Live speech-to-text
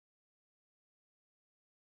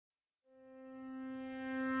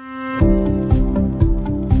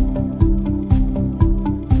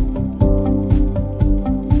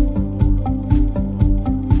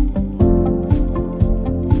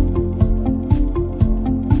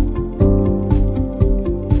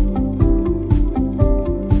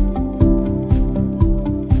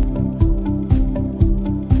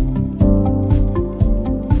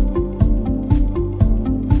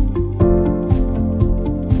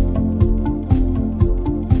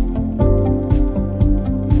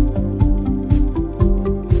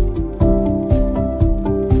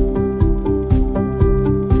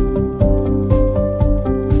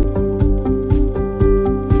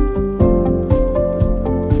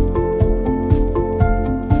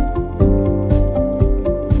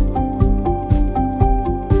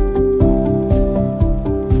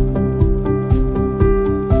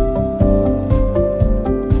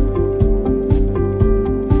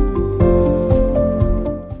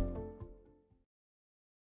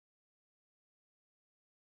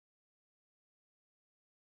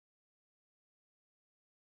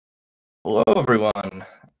Hello, everyone.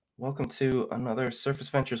 Welcome to another Surface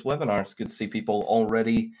Ventures webinar. It's good to see people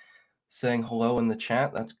already saying hello in the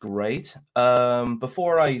chat. That's great.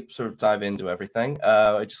 Before I sort of dive into everything,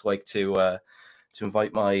 I'd just like to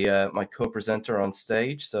invite my my co-presenter on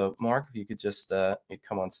stage. So, Marc, if you could just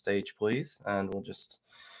come on stage, please, and we'll just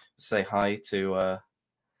say hi to.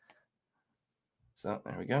 So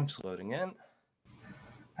there we go. Just loading in.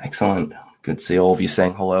 Excellent. Good to see all of you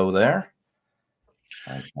saying hello there.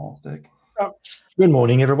 Fantastic. Good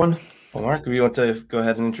morning, everyone. Well, Marc, if you want to go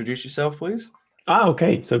ahead and introduce yourself, please.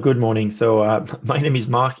 Okay. So good morning. So my name is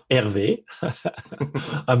Marc Herve.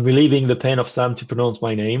 I'm relieving the pain of Sam to pronounce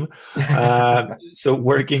my name. So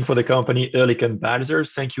working for the company Oerlikon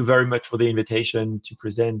Balzers. Thank you very much for the invitation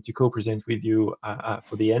to co-present with you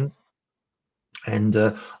for the end.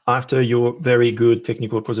 And after your very good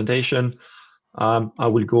technical presentation, I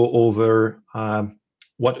will go over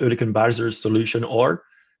what Oerlikon Balzers solution are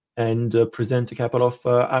and present a couple of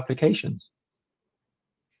applications.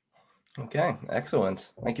 Okay,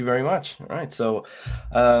 excellent. Thank you very much. All right, so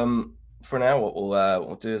for now, what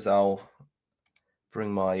we'll do is I'll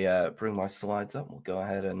bring my slides up. We'll go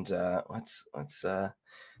ahead and let's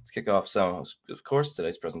kick off. So, of course,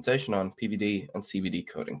 today's presentation on PVD and CVD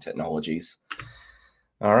coating technologies.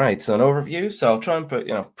 All right, so an overview. So I'll try and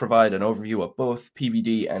provide an overview of both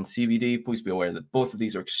PVD and CVD. Please be aware that both of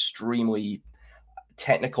these are extremely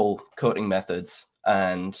technical coating methods,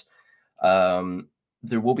 and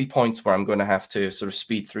there will be points where I'm going to have to sort of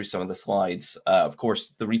speed through some of the slides. Of course,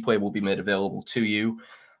 the replay will be made available to you,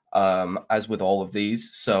 as with all of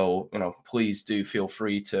these. So, please do feel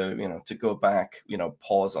free to, to go back,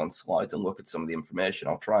 pause on slides and look at some of the information.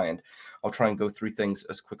 I'll try and go through things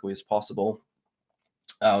as quickly as possible.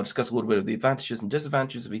 I'll discuss a little bit of the advantages and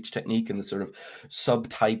disadvantages of each technique and the sort of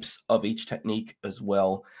subtypes of each technique as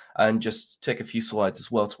well, and just take a few slides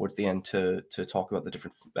as well towards the end to talk about the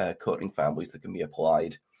different coating families that can be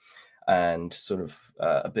applied, and sort of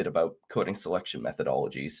a bit about coating selection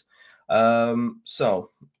methodologies.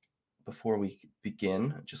 So before we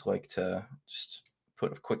begin, I'd just like to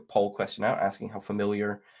put a quick poll question out asking how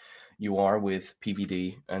familiar you are with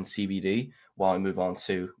PVD and CVD while I move on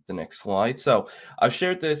to the next slide. So I've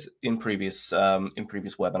shared this in previous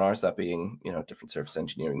webinars, that being, different surface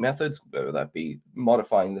engineering methods, whether that be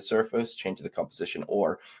modifying the surface, changing the composition,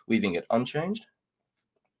 or leaving it unchanged,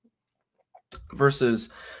 versus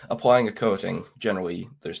applying a coating. Generally,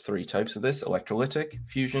 there's three types of this: electrolytic,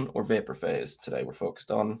 fusion, or vapor phase. Today, we're focused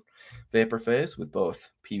on vapor phase with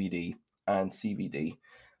both PVD and CVD.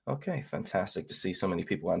 Okay, fantastic to see so many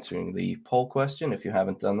people answering the poll question. If you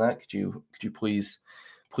haven't done that, could you please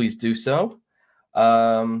do so?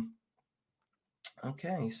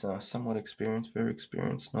 Okay, so somewhat experienced, very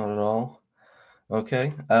experienced, not at all. Okay,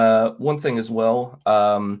 one thing as well,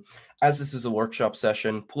 as this is a workshop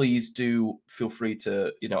session, please do feel free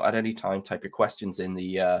to, at any time type your questions in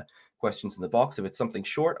the box. If it's something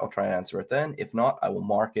short, I'll try and answer it then. If not, I will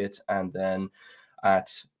mark it, and then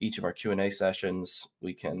at each of our Q&A sessions,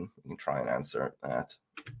 we can try and answer that.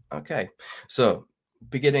 Okay, so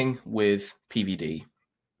beginning with PVD.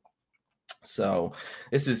 So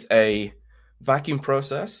this is a vacuum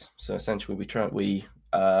process. So essentially, this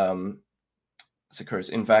occurs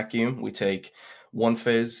in vacuum. We take one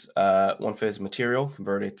phase material,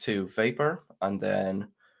 convert it to vapor, and then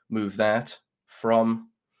move that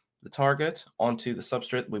from the target onto the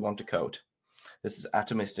substrate we want to coat. This is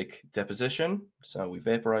atomistic deposition. So we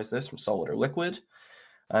vaporize this from solid or liquid,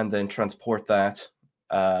 and then transport that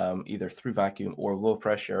either through vacuum or low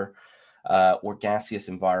pressure or gaseous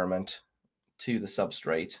environment to the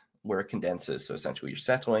substrate where it condenses. So essentially, you're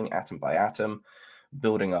settling atom by atom,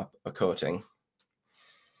 building up a coating.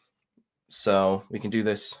 So we can do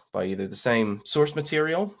this by either the same source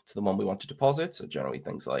material to the one we want to deposit. So generally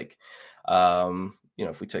things like,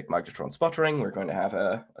 if we take magnetron sputtering, we're going to have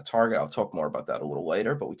a target. I'll talk more about that a little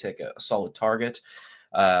later, but we take a solid target,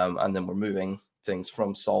 and then we're moving things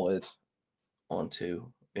from solid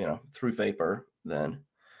onto, through vapor, then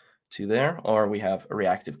to there. Or we have a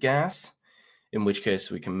reactive gas, in which case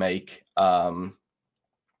we can make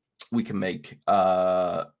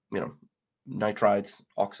nitrides,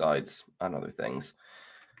 oxides, and other things.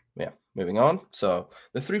 Yeah, moving on. So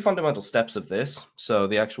the three fundamental steps of this. So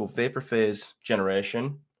the actual vapor phase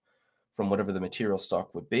generation from whatever the material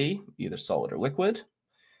stock would be, either solid or liquid.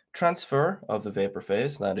 Transfer of the vapor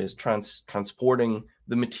phase, that is transporting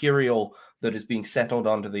the material that is being settled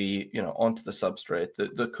onto the substrate,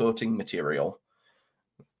 the coating material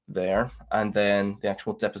there, and then the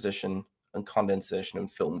actual deposition and condensation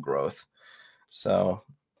and film growth. So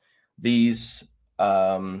these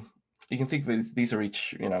you can think of these are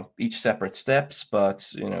each separate steps, but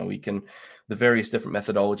the various different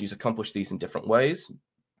methodologies accomplish these in different ways.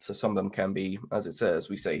 So some of them can be, as it says,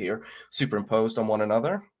 we say here, superimposed on one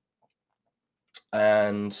another,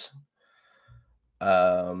 and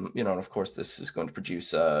and of course this is going to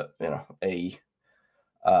produce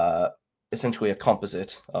essentially a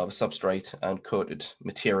composite of a substrate and coated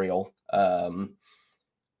material.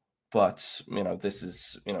 But this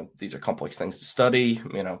is these are complex things to study.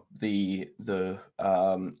 The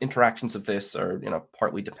interactions of this are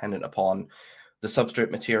partly dependent upon the substrate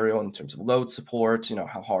material in terms of load support.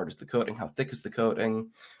 How hard is the coating? How thick is the coating?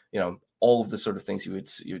 All of the sort of things you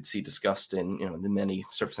would see discussed in the many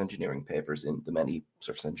surface engineering papers in the many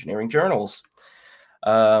surface engineering journals.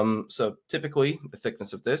 So typically the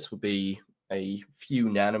thickness of this would be a few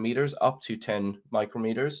nanometers up to 10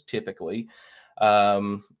 micrometers typically.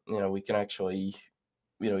 We can actually,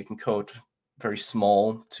 we can coat very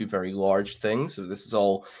small to very large things. So this is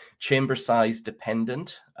all chamber size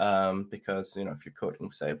dependent, because, if you're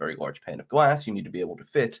coating, say, a very large pane of glass, you need to be able to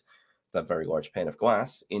fit that very large pane of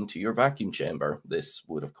glass into your vacuum chamber. This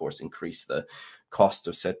would, of course, increase the cost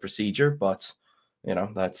of said procedure, but,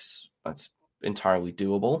 that's entirely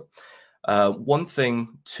doable. One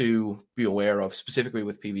thing to be aware of specifically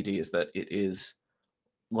with PVD is that it is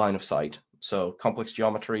line of sight. So complex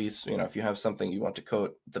geometries, if you have something you want to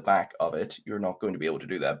coat the back of it, you're not going to be able to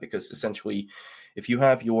do that, because essentially if you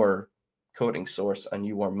have your coating source and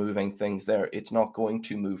you are moving things there, it's not going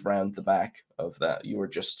to move around the back of that. You are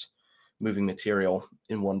just moving material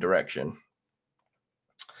in one direction.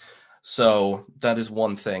 So that is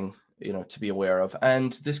one thing to be aware of,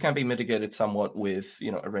 and this can be mitigated somewhat with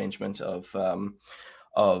arrangement of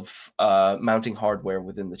mounting hardware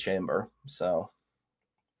within the chamber. So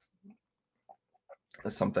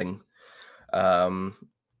that's something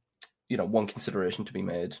one consideration to be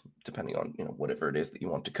made depending on whatever it is that you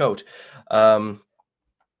want to coat.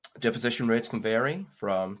 Deposition rates can vary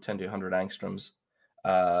from 10 to 100 angstroms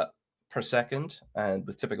per second, and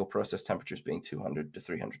with typical process temperatures being 200 to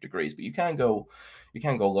 300 degrees. But you can go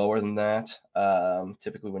lower than that.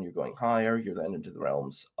 Typically, when you're going higher, you're then into the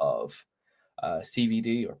realms of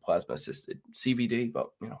CVD or plasma assisted CVD. But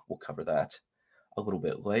we'll cover that a little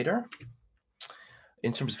bit later.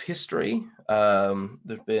 In terms of history,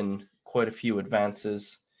 there've been quite a few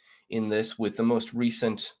advances in this, with the most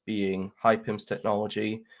recent being high PIMS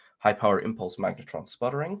technology, high power impulse magnetron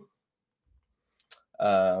sputtering.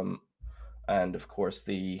 And of course,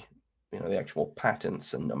 the actual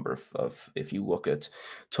patents and number of if you look at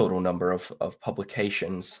total number of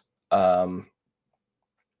publications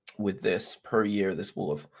with this per year, this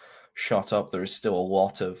will have shot up. There's still a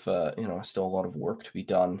lot of work to be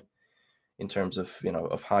done in terms of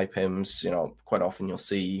of high PIMS. Quite often you'll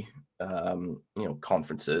see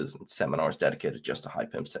conferences and seminars dedicated just to high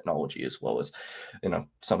PIMS technology, as well as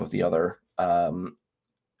some of the other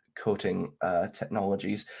coating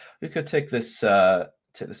technologies. We could take this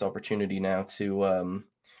opportunity now to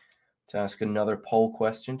ask another poll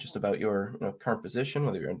question just about your current position,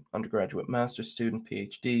 whether you're an undergraduate, master's student,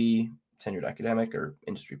 PhD, tenured academic, or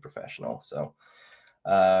industry professional. So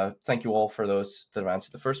thank you all for those that have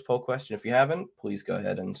answered the first poll question. If you haven't, please go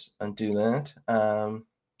ahead and do that.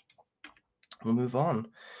 We'll move on.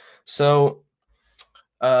 So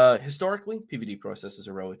historically, PVD processes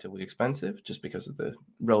are relatively expensive just because of the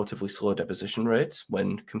relatively slow deposition rates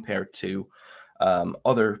when compared to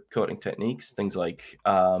other coating techniques. Things like,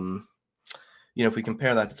 if we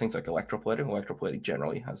compare that to things like electroplating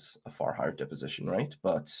generally has a far higher deposition rate,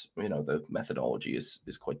 but the methodology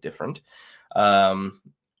is quite different.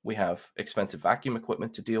 We have expensive vacuum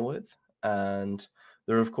equipment to deal with, and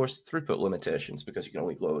there are, of course, throughput limitations because you can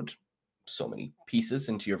only load so many pieces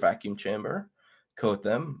into your vacuum chamber, coat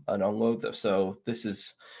them, and unload them. So this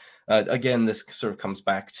is, again, this sort of comes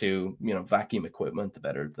back to, vacuum equipment. The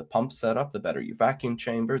better the pump setup, the better your vacuum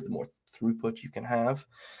chamber, the more throughput you can have.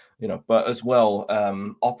 But as well,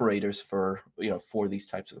 operators for these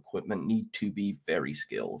types of equipment need to be very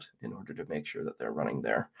skilled in order to make sure that they're running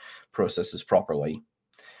their processes properly.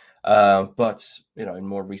 But in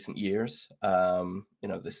more recent years,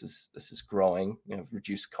 this is growing.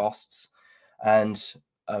 Reduced costs and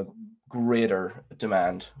a greater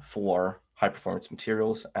demand for high performance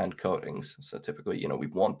materials and coatings. So typically, we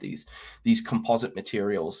want these composite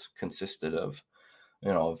materials consisted of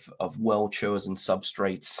of well chosen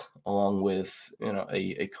substrates, along with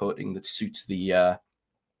a coating that suits the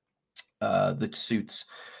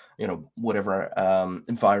whatever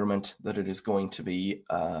environment that it is going to be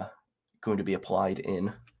applied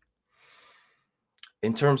in.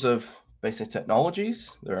 In terms of basic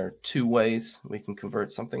technologies. There are two ways we can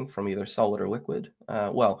convert something from either solid or liquid.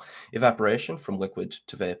 Well, evaporation from liquid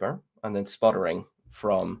to vapor, and then sputtering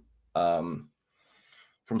from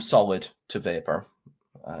solid to vapor.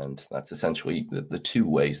 And that's essentially the two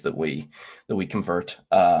ways that we convert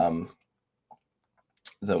our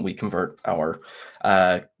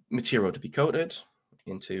material to be coated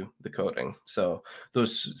into the coating. So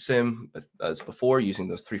those same as before, using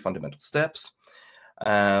those three fundamental steps,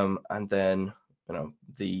 and then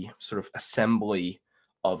the sort of assembly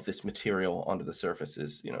of this material onto the surface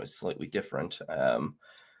is is slightly different.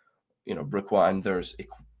 Requiring there's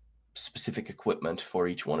specific equipment for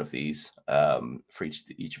each one of these, for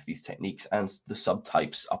each of these techniques, and the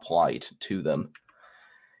subtypes applied to them.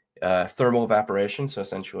 Thermal evaporation. So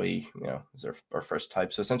essentially, is our first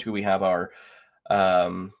type. So essentially, we have our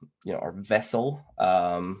our vessel.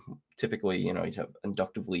 Typically, you'd have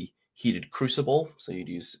inductively heated crucible. So you'd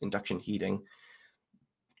use induction heating,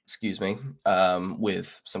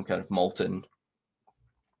 with some kind of molten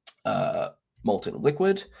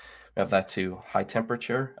liquid. We have that to high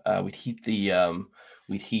temperature. We'd heat the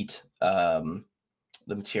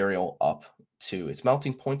material up to its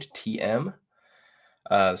melting point, Tm.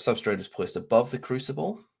 The substrate is placed above the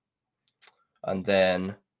crucible, and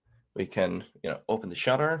then we can open the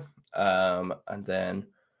shutter, and then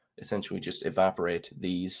essentially just evaporate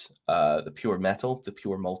these the pure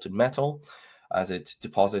molten metal, as it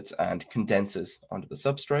deposits and condenses onto the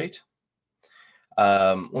substrate.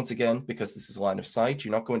 Once again, because this is line of sight,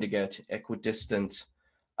 you're not going to get equidistant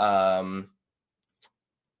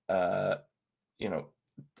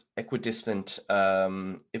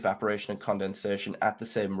evaporation and condensation at the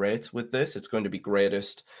same rate with this. It's going to be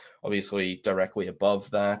greatest, obviously, directly above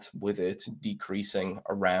that, with it decreasing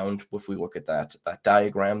around, if we look at that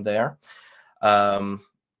diagram there. For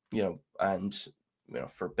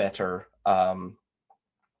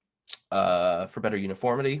better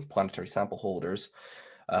uniformity, planetary sample holders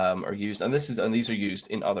are used, and these are used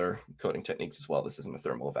in other coating techniques as well. This isn't a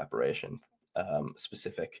thermal evaporation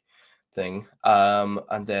specific thing.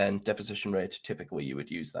 And then deposition rate, typically you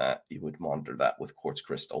would monitor that with quartz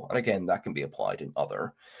crystal, and again, that can be applied in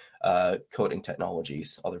other coating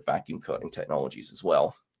technologies, other vacuum coating technologies as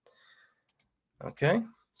well. Okay,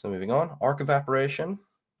 so moving on, arc evaporation.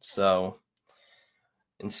 So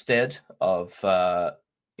instead of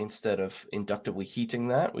inductively heating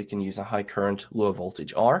that, we can use a high current, low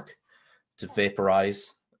voltage arc to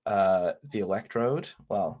vaporize the electrode,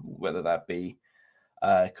 well, whether that be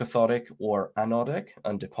cathodic or anodic,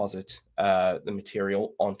 and deposit the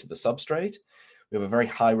material onto the substrate. We have a very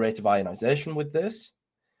high rate of ionization with this,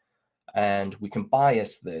 and we can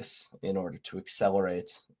bias this in order to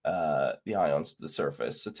accelerate the ions to the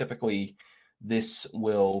surface. So typically, this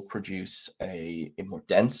will produce a more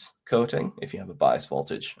dense coating if you have a bias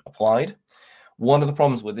voltage applied. One of the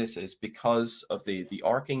problems with this is because of the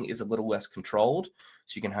arcing is a little less controlled,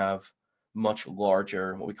 so you can have much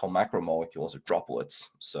larger, what we call macromolecules or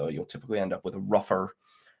droplets. So you'll typically end up with a rougher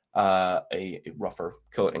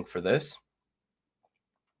coating for this.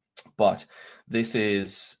 But this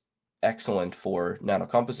is excellent for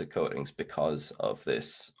nanocomposite coatings because of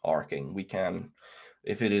this arcing. We can,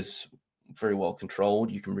 if it is very well controlled,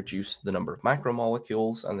 you can reduce the number of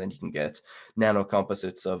macromolecules, and then you can get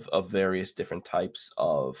nanocomposites of various different types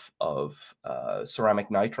of ceramic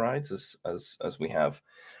nitrides, as we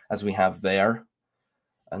have there.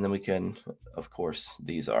 And then we can, of course,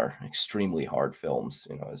 these are extremely hard films,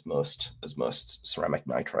 as most ceramic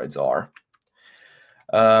nitrides are.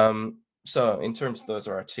 So in terms of those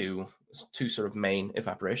are our two sort of main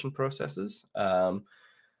evaporation processes.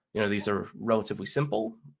 These are relatively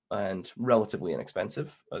simple and relatively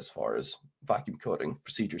inexpensive as far as vacuum coating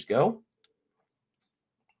procedures go.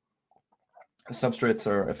 The substrates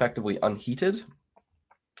are effectively unheated,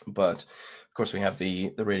 but of course we have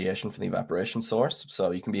the radiation from the evaporation source,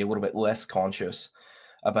 so you can be a little bit less conscious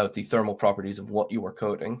about the thermal properties of what you are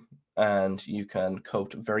coating, and you can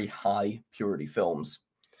coat very high purity films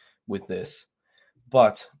with this.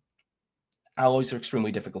 But alloys are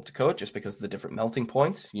extremely difficult to coat just because of the different melting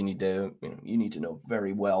points. You need to know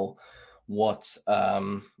very well what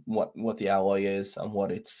the alloy is and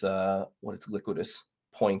what its liquidus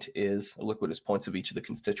point is, liquidus points of each of the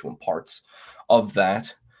constituent parts of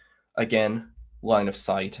that. Again, line of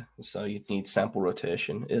sight, so you'd need sample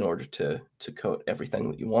rotation in order to coat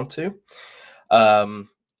everything that you want to.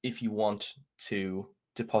 If you want to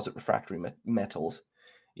deposit refractory metals,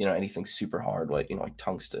 anything super hard like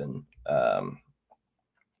tungsten, as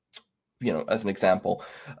an example,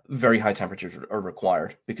 very high temperatures are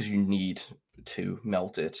required because you need to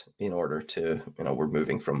melt it in order to, we're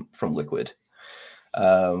moving from liquid.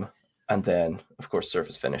 And then, of course,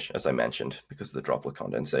 surface finish, as I mentioned, because of the droplet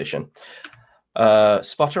condensation.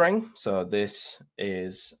 Sputtering, so this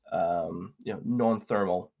is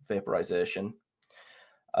non-thermal vaporization,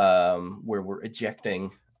 where we're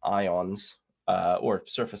ejecting ions or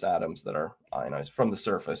surface atoms that are ionized from the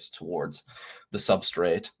surface towards the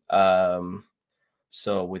substrate.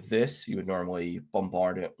 So with this, you would normally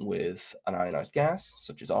bombard it with an ionized gas,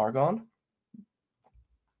 such as argon.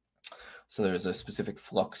 So there's a specific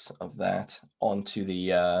flux of that onto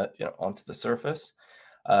the onto the surface.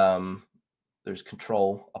 There's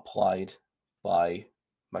control applied by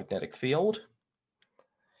magnetic field,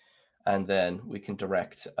 and then we can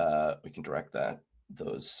direct the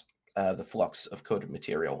flux of coated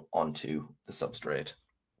material onto the substrate.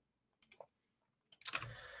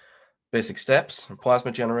 Basic steps in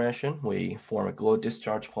plasma generation: we form a glow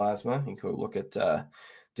discharge plasma. You can look at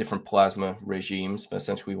different plasma regimes, but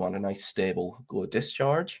essentially we want a nice stable glow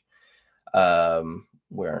discharge,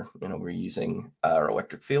 where we're using our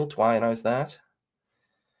electric field to ionize that,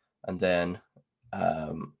 and then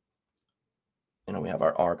we have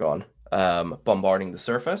our argon bombarding the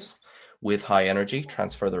surface with high energy,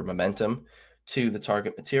 transfer their momentum to the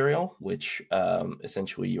target material, which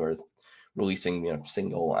essentially you're releasing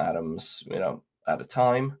single atoms at a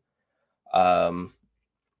time,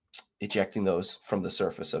 ejecting those from the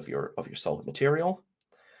surface of your solid material,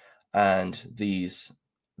 and these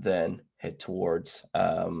then head towards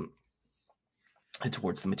the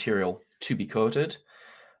material to be coated.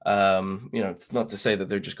 It's not to say that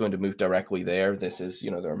they're just going to move directly there. This is,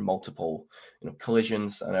 there are multiple,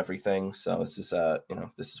 collisions and everything. So this is,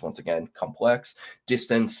 this is once again complex.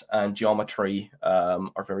 Distance and geometry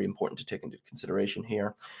are very important to take into consideration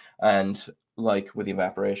here. And like with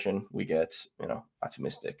evaporation, we get,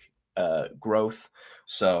 atomistic growth.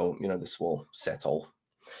 So, this will settle.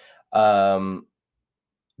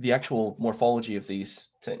 The actual morphology of these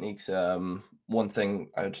techniques, one thing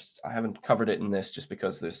I haven't covered it in this just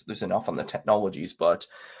because there's enough on the technologies, but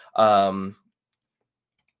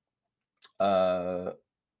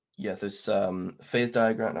there's phase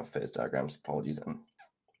diagrams, apologies.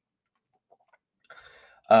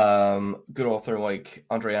 Good author like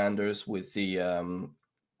Andre Anders with the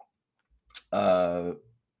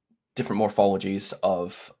different morphologies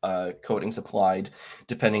of coatings applied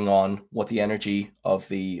depending on what the energy of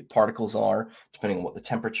the particles are, depending on what the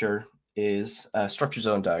temperature is. Structure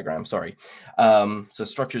zone diagram, sorry. So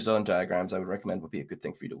structure zone diagrams I would recommend would be a good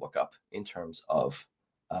thing for you to look up in terms of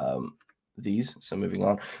these. So moving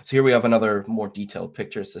on. So here we have another more detailed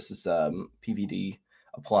picture. So this is PVD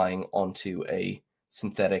applying onto a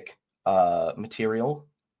synthetic material.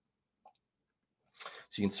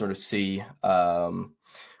 So you can sort of see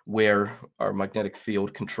where our magnetic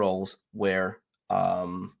field controls where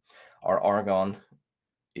our argon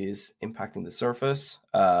is impacting the surface,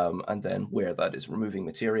 and then where that is removing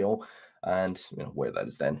material, and where that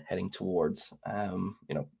is then heading towards,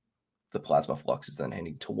 the plasma flux is then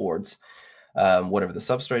heading towards whatever the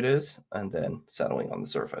substrate is, and then settling on the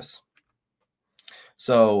surface.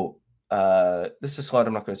 So this is a slide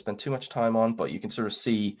I'm not going to spend too much time on, but you can sort of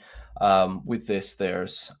see with this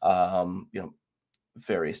there's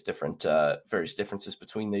various differences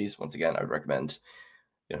between these. Once again, I would recommend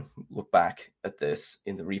look back at this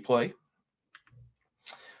in the replay.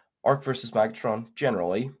 Arc versus magnetron.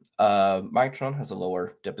 Generally, magnetron has a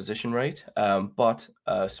lower deposition rate, but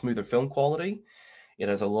smoother film quality. It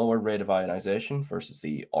has a lower rate of ionization versus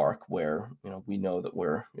the arc, where we know that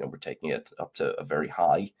we're taking it up to a very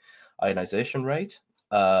high ionization rate.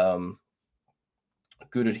 Good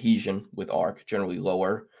adhesion with arc, generally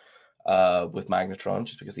lower with magnetron,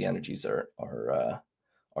 just because the energies are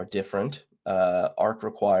different. Arc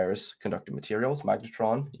requires conductive materials.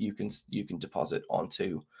 Magnetron, you can deposit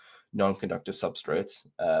onto non-conductive substrates,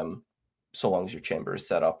 so long as your chamber is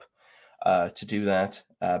set up to do that.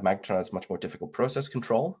 Magnetron has much more difficult process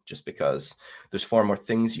control, just because there's far more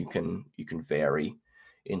things you can vary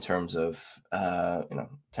in terms of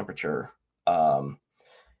temperature,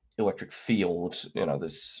 electric field.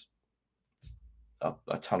 There's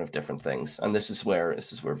a ton of different things, and this is where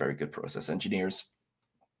very good process engineers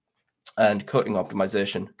and coating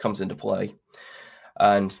optimization comes into play.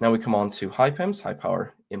 And now we come on to high PIMs, high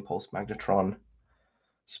power impulse magnetron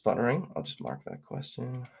sputtering. I'll just mark that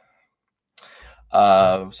question.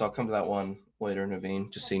 So I'll come to that one later,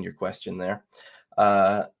 Naveen. Just seeing your question there.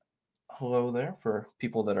 Hello there for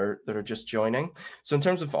people that are just joining. So in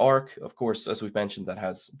terms of arc, of course, as we've mentioned, that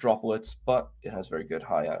has droplets, but it has very good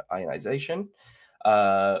high ionization.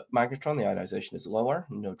 Magnetron, the ionization is lower,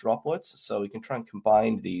 no droplets, so we can try and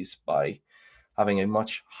combine these by having a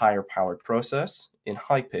much higher powered process in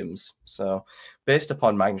high PIMs. So based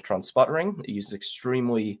upon magnetron sputtering, it uses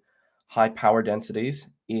extremely high power densities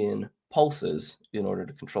in pulses in order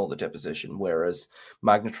to control the deposition, whereas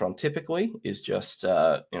magnetron typically is just,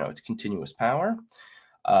 it's continuous power.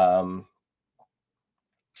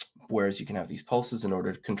 Whereas you can have these pulses in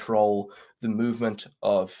order to control the movement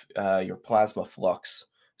of your plasma flux.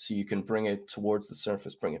 So you can bring it towards the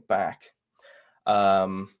surface, bring it back.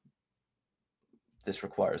 This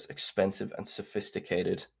requires expensive and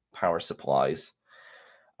sophisticated power supplies.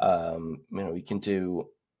 You can do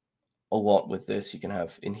a lot with this. You can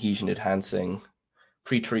have adhesion enhancing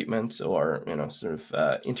pretreatment or, sort of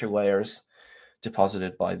interlayers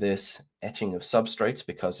deposited by this, etching of substrates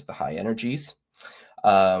because of the high energies.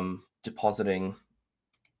 Depositing,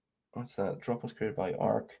 what's that? Droplets created by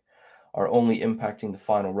arc are only impacting the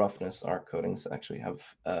final roughness. Arc coatings actually have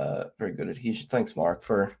very good adhesion. Thanks, Marc,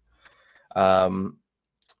 for that.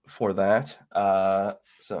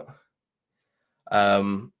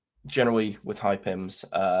 Generally with high PIMs,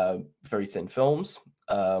 very thin films,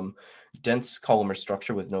 dense columnar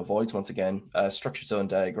structure with no voids. Once again, structure zone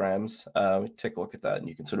diagrams. Take a look at that, and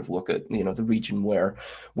you can sort of look at the region where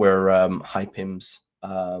high PIMs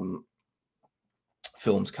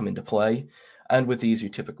films come into play. And with these, you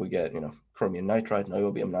typically get chromium nitride,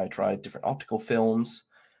 niobium nitride, different optical films,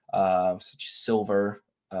 such as silver.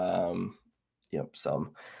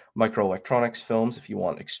 Some microelectronics films if you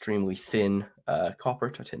want extremely thin copper,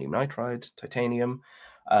 titanium nitride, titanium,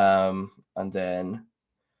 and then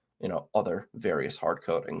other various hard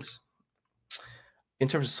coatings. In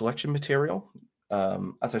terms of selection material,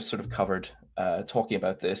 as I've sort of covered talking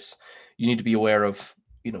about this, you need to be aware of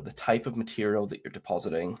the type of material that you're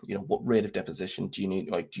depositing. What rate of deposition do you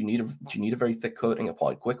need? Like, do you need a very thick coating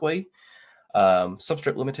applied quickly?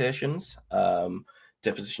 Substrate limitations,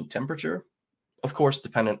 deposition temperature, of course,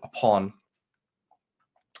 dependent upon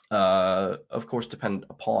what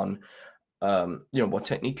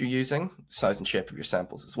technique you're using, size and shape of your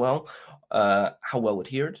samples as well, how well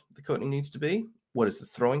adhered the coating needs to be, what is the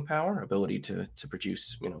throwing power, ability to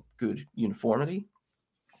produce good uniformity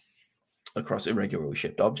across irregularly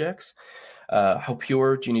shaped objects, how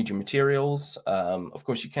pure do you need your materials. Of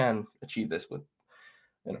course, you can achieve this with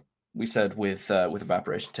we said with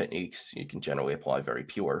evaporation techniques, you can generally apply very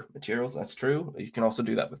pure materials. That's true. You can also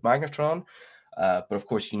do that with magnetron, but of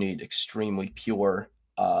course you need extremely pure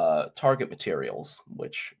target materials,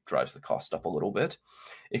 which drives the cost up a little bit.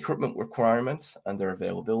 Equipment requirements and their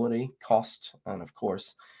availability, cost, and of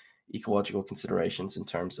course ecological considerations in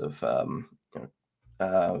terms of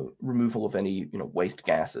removal of any waste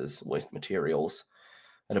gases, waste materials,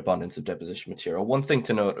 an abundance of deposition material. One thing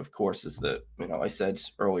to note, of course, is that I said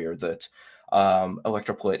earlier that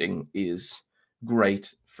electroplating is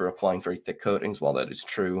great for applying very thick coatings. While that is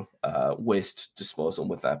true, waste disposal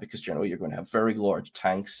with that, because generally you're going to have very large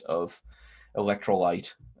tanks of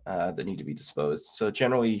electrolyte that need to be disposed. So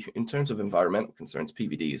generally, in terms of environmental concerns,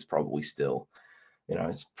 PVD is probably still,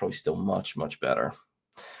 much better.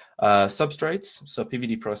 Substrates. So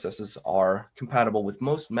PVD processes are compatible with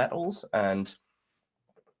most metals and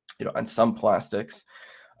some plastics.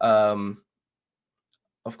 Of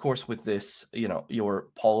course, with this, your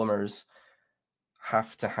polymers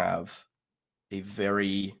have to have a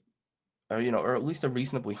very, or at least a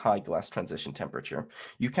reasonably high glass transition temperature.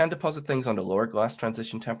 You can deposit things under lower glass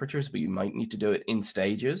transition temperatures, but you might need to do it in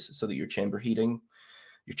stages so that your chamber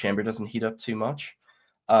doesn't heat up too much.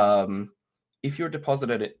 If you're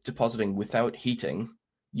depositing without heating,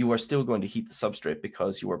 you are still going to heat the substrate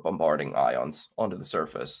because you are bombarding ions onto the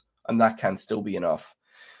surface, and that can still be enough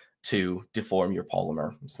to deform your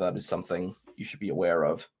polymer. So that is something you should be aware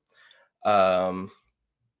of.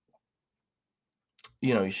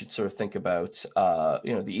 You should sort of think about,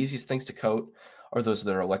 the easiest things to coat are those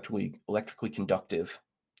that are electrically conductive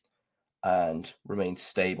and remain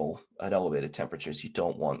stable at elevated temperatures. You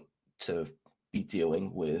don't want to be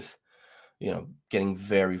dealing with, getting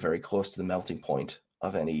very, very close to the melting point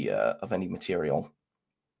of any material.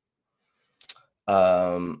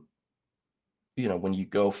 When you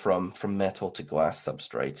go from metal to glass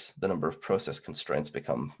substrates, the number of process constraints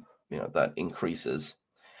become, that increases.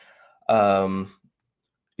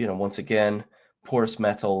 Once again, porous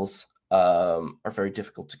metals are very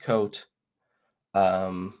difficult to coat,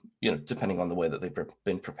 depending on the way that they've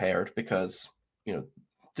been prepared, because,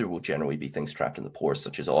 there will generally be things trapped in the pores,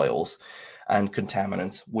 such as oils and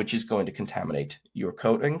contaminants, which is going to contaminate your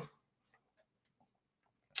coating.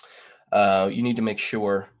 You need to make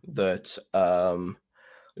sure that,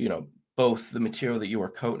 both the material that you are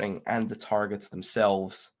coating and the targets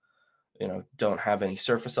themselves, don't have any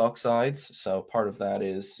surface oxides. So part of that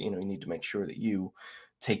is, you need to make sure that you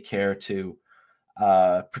take care to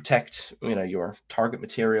protect, your target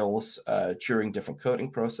materials during different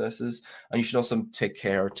coating processes. And you should also take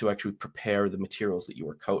care to actually prepare the materials that you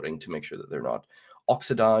are coating to make sure that they're not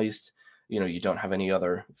oxidized. You don't have any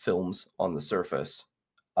other films on the surface.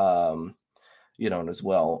 And as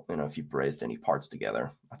well, if you've brazed any parts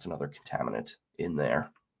together, that's another contaminant in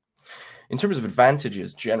there. In terms of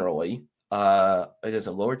advantages, generally, it is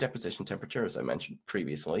a lower deposition temperature, as I mentioned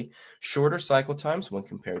previously, shorter cycle times when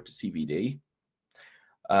compared to CVD.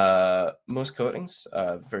 Most coatings,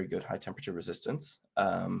 very good high temperature resistance,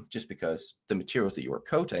 just because the materials that you are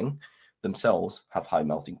coating themselves have high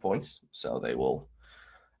melting points, so they will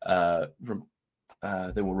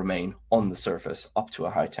remain on the surface up to a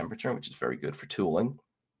high temperature, which is very good for tooling.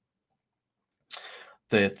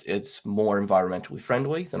 That it's more environmentally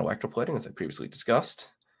friendly than electroplating, as I previously discussed.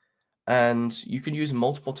 And you can use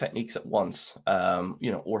multiple techniques at once,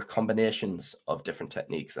 or combinations of different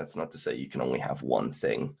techniques. That's not to say you can only have one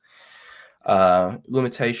thing.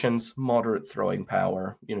 Limitations, moderate throwing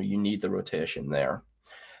power. You need the rotation there.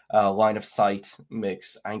 Line of sight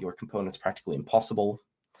makes angular components practically impossible.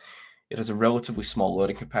 It has a relatively small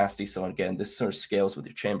loading capacity. So again, this sort of scales with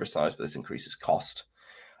your chamber size, but this increases cost.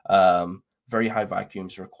 Very high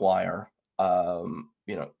vacuums require,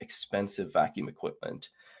 expensive vacuum equipment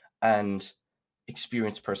and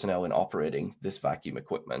experienced personnel in operating this vacuum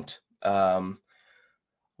equipment. A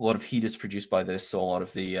lot of heat is produced by this, so a lot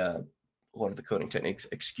of the coating techniques,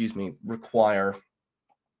 require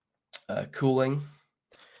cooling,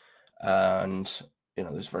 and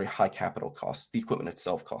there's very high capital costs. The equipment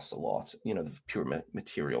itself costs a lot. The pure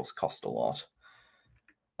materials cost a lot.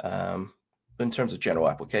 In terms of general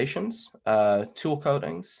applications, tool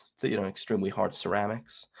coatings, extremely hard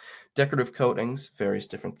ceramics, decorative coatings, various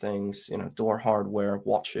different things, door hardware,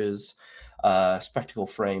 watches, spectacle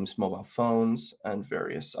frames, mobile phones, and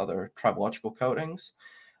various other tribological coatings.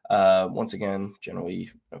 Once again,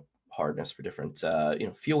 generally hardness for different,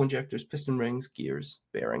 fuel injectors, piston rings, gears,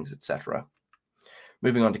 bearings, etc.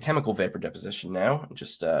 Moving on to chemical vapor deposition now. I'm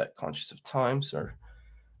just conscious of time, so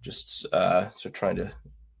just trying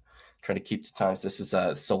to keep to time. So this is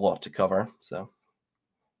a lot to cover. So,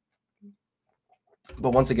 but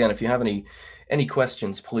once again, if you have any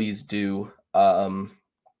questions, please do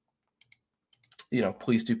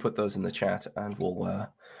please do put those in the chat, and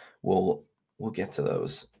we'll get to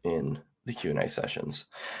those in the Q&A sessions.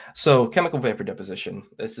 So chemical vapor deposition.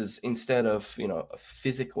 This is, instead of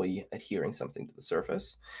physically adhering something to the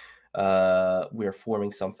surface, we're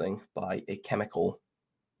forming something by a chemical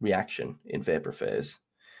reaction in vapor phase.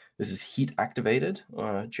 This is heat activated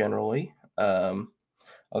generally,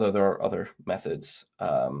 although there are other methods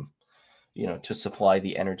to supply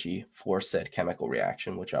the energy for said chemical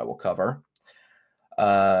reaction, which I will cover.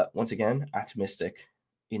 Once again, atomistic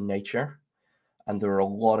in nature, and there are a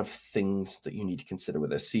lot of things that you need to consider with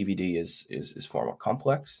this. CVD is far more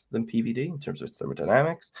complex than PVD in terms of its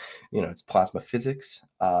thermodynamics. It's plasma physics,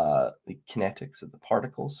 the kinetics of the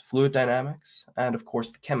particles, fluid dynamics, and of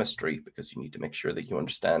course the chemistry, because you need to make sure that you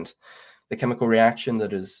understand the chemical reaction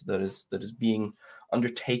that is being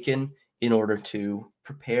undertaken in order to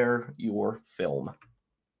prepare your film.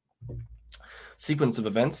 Sequence of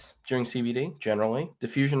events during CVD, generally,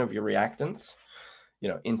 diffusion of your reactants,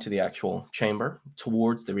 into the actual chamber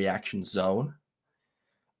towards the reaction zone,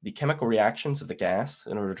 the chemical reactions of the gas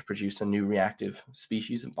in order to produce a new reactive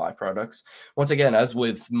species and byproducts. Once again, as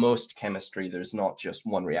with most chemistry, there's not just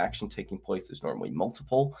one reaction taking place. There's normally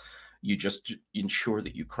multiple. You just ensure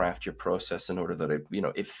that you craft your process in order that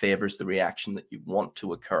it favors the reaction that you want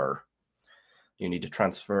to occur. You need to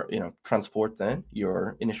transport then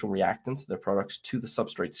your initial reactants, their products, to the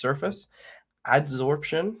substrate surface,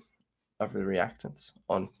 adsorption of the reactants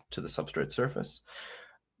onto the substrate surface.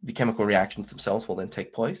 The chemical reactions themselves will then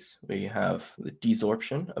take place. We have the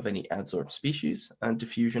desorption of any adsorbed species and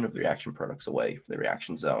diffusion of the reaction products away from the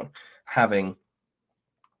reaction zone, having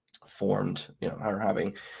formed, or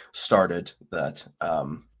having started that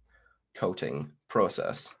coating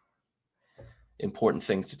process. Important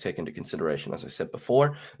things to take into consideration, as I said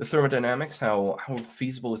before. The thermodynamics, how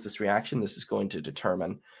feasible is this reaction? This is going to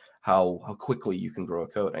determine how quickly you can grow a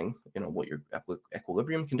coating, what your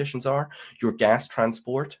equilibrium conditions are, your gas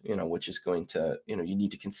transport, which is going to, you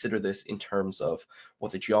need to consider this in terms of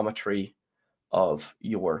what the geometry of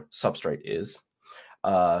your substrate is.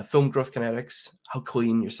 Film growth kinetics, how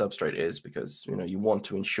clean your substrate is, because, you want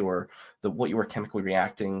to ensure that what you are chemically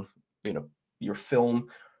reacting, your film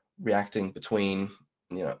reacting between,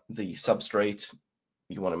 the substrate,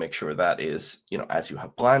 you want to make sure that is, as you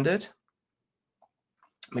have planned it.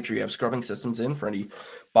 Make sure you have scrubbing systems in for any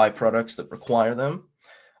byproducts that require them.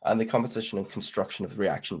 And the composition and construction of the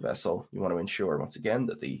reaction vessel. You want to ensure, once again,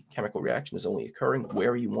 that the chemical reaction is only occurring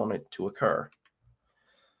where you want it to occur.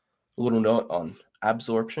 A little note on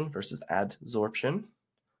absorption versus adsorption.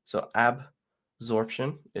 So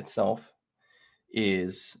absorption itself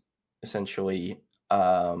is essentially,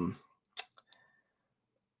 sorry,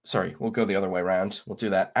 we'll go the other way around. We'll do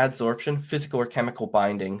that. Adsorption, physical or chemical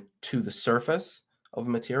binding to the surface of a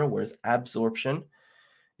material, whereas absorption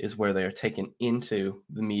is where they are taken into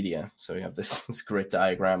the media. So you have this great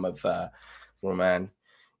diagram of a little man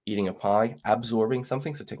eating a pie, absorbing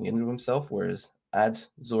something, so taking it into himself, whereas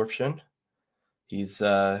adsorption, he's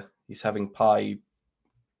having pie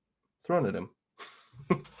thrown at him.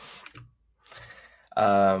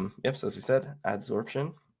 Yep, so as we said,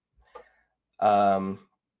 adsorption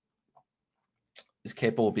is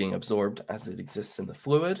capable of being absorbed as it exists in the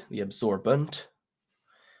fluid, the absorbent,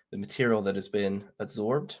 the material that has been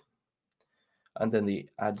adsorbed, and then the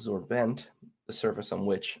adsorbent, the surface on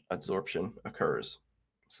which adsorption occurs.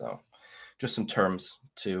 So just some terms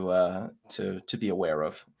to be aware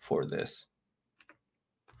of for this.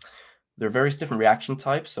 There are various different reaction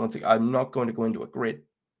types. So I'm not going to go into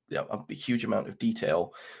a huge amount of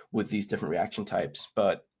detail with these different reaction types,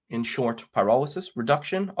 but in short, pyrolysis,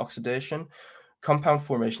 reduction, oxidation, compound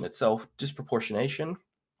formation itself, disproportionation,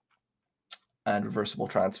 and reversible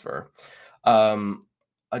transfer.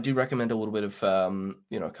 I do recommend a little bit of,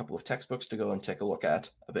 a couple of textbooks to go and take a look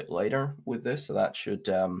at a bit later with this. So that should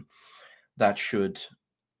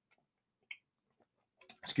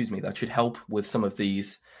help with some of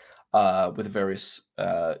these, with various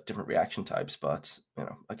different reaction types. But,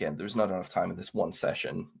 again, there's not enough time in this one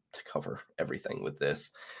session to cover everything with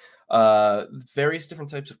this. Various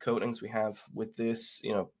different types of coatings we have with this,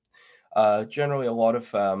 generally a lot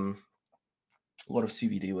of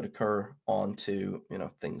CVD would occur onto,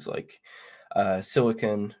 things like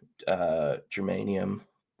silicon, germanium,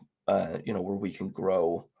 where we can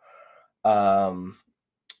grow,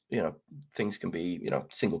 things can be,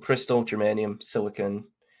 single crystal, germanium, silicon.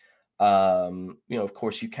 Of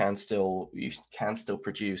course, you can still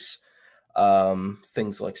produce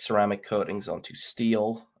things like ceramic coatings onto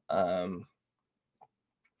steel,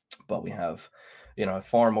 but we have a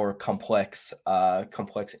far more complex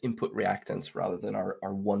input reactants rather than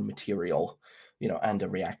our one material, and a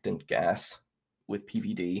reactant gas with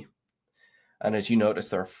PVD. And as you notice,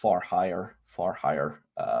 there are far higher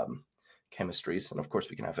chemistries. And of course,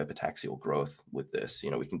 we can have epitaxial growth with this.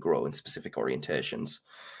 We can grow in specific orientations,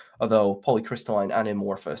 although polycrystalline and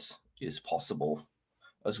amorphous is possible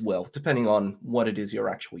as well, depending on what it is you're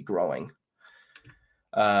actually growing.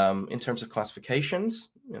 In terms of classifications,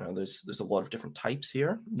 there's a lot of different types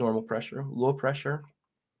here: normal pressure, low pressure,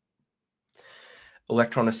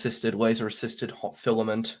 electron assisted, laser assisted, hot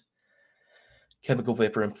filament, chemical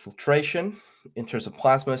vapor infiltration. In terms of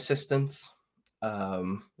plasma assistance,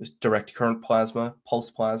 there's direct current plasma,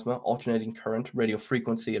 pulse plasma, alternating current, radio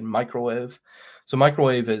frequency, and microwave. So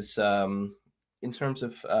microwave is, in terms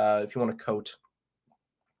of if you want to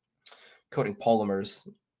coating polymers,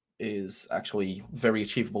 is actually very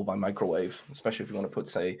achievable by microwave, especially if you want to put,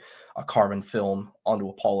 say, a carbon film onto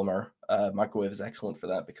a polymer. Microwave is excellent for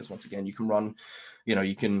that because, once again, you can run,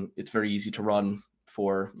 it's very easy to run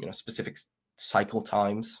for, specific cycle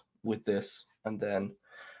times with this, and then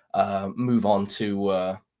move on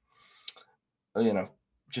to,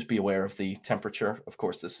 just be aware of the temperature. Of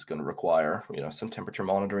course, this is going to require, some temperature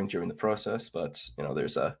monitoring during the process, but,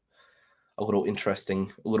 there's a little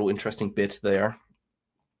interesting bit there.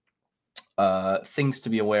 Things to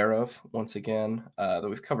be aware of, once again, that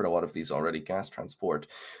we've covered a lot of these already: gas transport,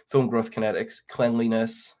 film growth kinetics,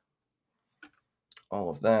 cleanliness, all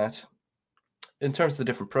of that. In terms of the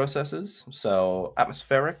different processes, so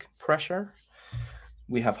atmospheric pressure,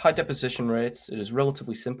 we have high deposition rates. It is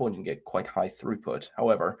relatively simple and you can get quite high throughput.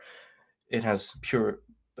 However, it has poor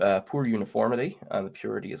uniformity, and the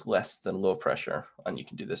purity is less than low pressure. And you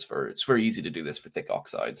can do this it's very easy to do this for thick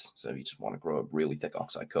oxides. So if you just want to grow a really thick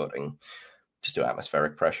oxide coating, just do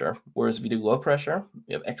atmospheric pressure. Whereas if you do low pressure,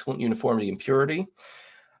 you have excellent uniformity and purity.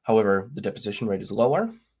 However, the deposition rate is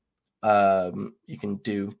lower. You can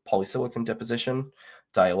do polysilicon deposition,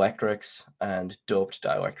 dielectrics, and doped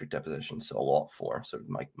dielectric deposition. So a lot for sort of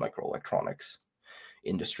microelectronics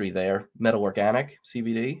industry there. Metal organic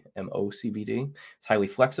CVD, MOCVD. It's highly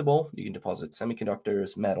flexible. You can deposit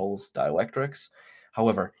semiconductors, metals, dielectrics.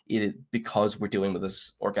 However, because we're dealing with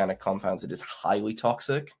this organic compounds, it is highly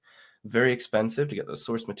toxic, very expensive to get those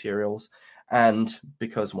source materials, And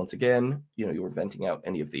because, once again, you're venting out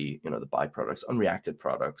any of the, the byproducts, unreacted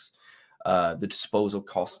products, the disposal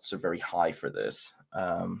costs are very high for this.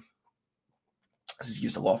 This is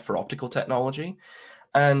used a lot for optical technology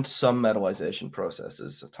and some metallization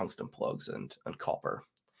processes, so tungsten plugs and copper.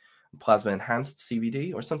 Plasma enhanced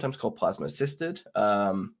CVD, or sometimes called plasma assisted.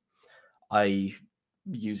 I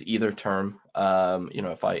use either term.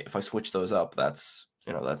 If I switch those up, that's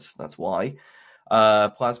why.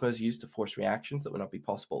 Plasma is used to force reactions that would not be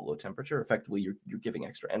possible at low temperature. Effectively, you're giving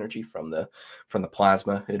extra energy from the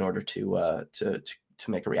plasma in order to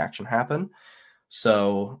make a reaction happen.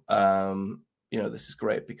 So this is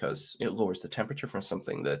great because it lowers the temperature from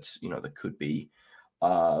something that that could be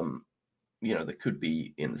that could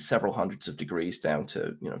be in the several hundreds of degrees down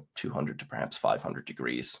to 200 to perhaps 500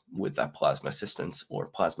 degrees with that plasma assistance or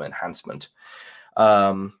plasma enhancement.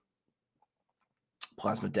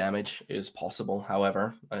 Plasma damage is possible,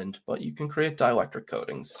 however, but you can create dielectric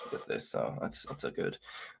coatings with this, so that's a good.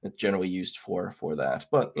 It's generally used for that,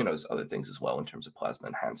 but there's other things as well in terms of plasma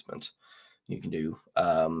enhancement. You can do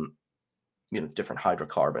different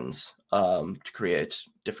hydrocarbons to create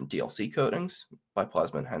different DLC coatings by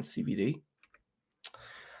plasma enhanced CVD.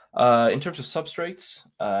 In terms of substrates,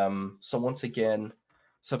 so once again,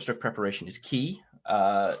 substrate preparation is key.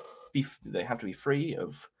 They have to be free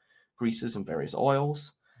of greases and various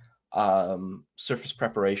oils. Surface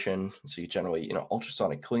preparation, so you generally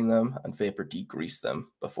ultrasonic clean them and vapor degrease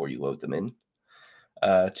them before you load them in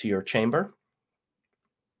to your chamber.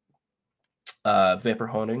 Vapor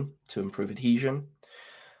honing to improve adhesion,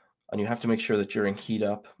 and you have to make sure that during heat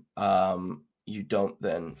up you don't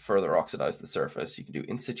then further oxidize the surface. You can do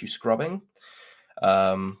in situ scrubbing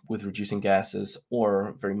with reducing gases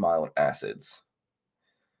or very mild acids.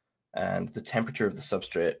 And the temperature of the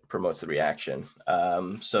substrate promotes the reaction.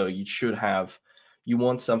 So you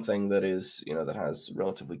want something that is, that has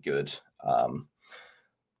relatively good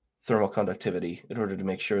thermal conductivity in order to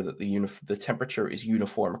make sure that the temperature is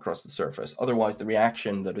uniform across the surface. Otherwise, the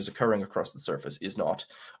reaction that is occurring across the surface is not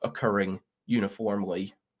occurring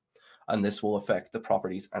uniformly, and this will affect the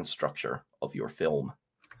properties and structure of your film.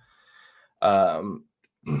 Because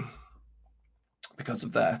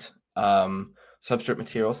of that, substrate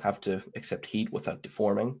materials have to accept heat without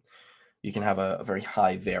deforming. You can have a very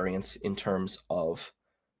high variance in terms of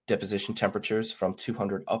deposition temperatures from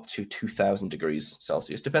 200 up to 2000 degrees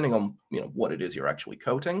Celsius, depending on what it is you're actually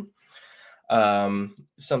coating.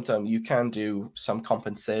 Sometimes you can do some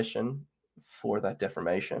compensation for that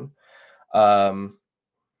deformation. Getting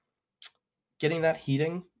that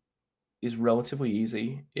heating is relatively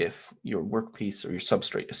easy if your workpiece or your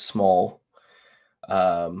substrate is small.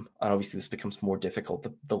 And obviously this becomes more difficult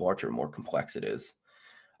the larger, more complex it is.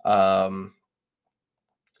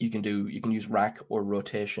 You can use rack or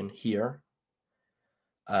rotation here.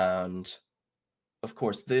 And of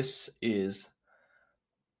course, this is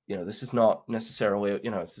not necessarily,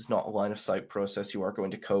 this is not a line of sight process. You are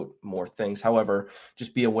going to coat more things. However,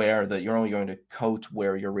 just be aware that you're only going to coat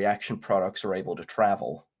where your reaction products are able to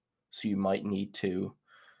travel. So you might need to,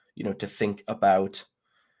 to think about,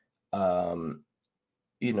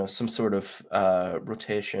 some sort of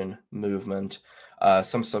rotation movement,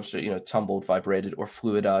 some substrate, tumbled, vibrated, or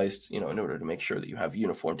fluidized, in order to make sure that you have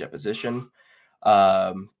uniform deposition.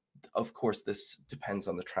 Of course, this depends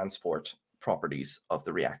on the transport properties of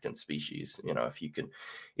the reactant species.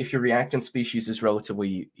 If your reactant species is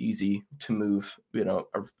relatively easy to move,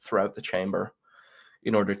 throughout the chamber,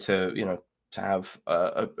 in order to, to have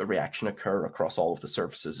a reaction occur across all of the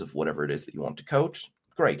surfaces of whatever it is that you want to coat,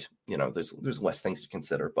 great. There's less things to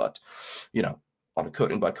consider, but on a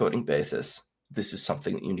coating by coating basis, this is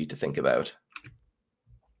something that you need to think about.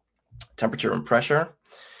 Temperature and pressure.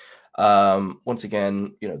 Once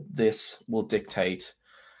again, this will dictate,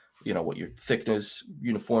 what your thickness,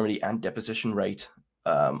 uniformity, and deposition rate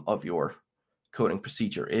of your coating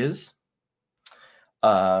procedure is.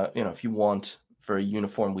 If you want very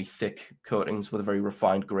uniformly thick coatings with a very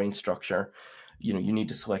refined grain structure, you need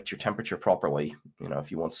to select your temperature properly.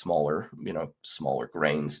 If you want smaller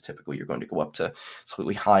grains, typically you're going to go up to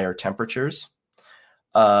slightly higher temperatures.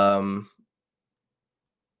 Or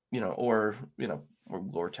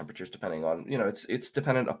lower temperatures, depending on, it's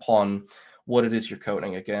dependent upon what it is you're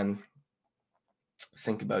coating. Again,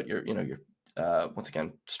 think about your once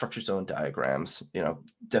again, structure zone diagrams.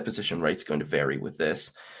 Deposition rate's going to vary with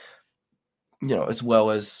this, as well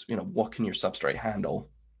as, what can your substrate handle.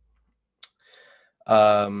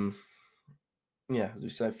 As we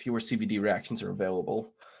said, fewer CVD reactions are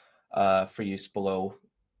available for use below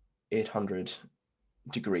 800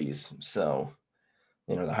 degrees. So,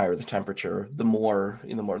 the higher the temperature, the more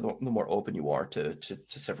open you are to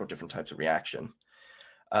several different types of reaction.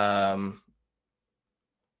 But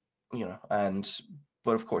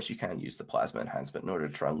of course you can use the plasma enhancement in order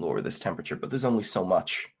to try and lower this temperature, but there's only so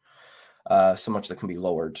much that can be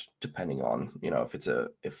lowered depending on,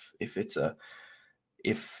 if it's a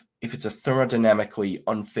thermodynamically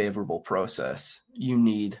unfavorable process, you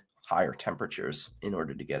need higher temperatures in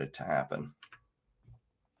order to get it to happen.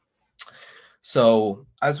 So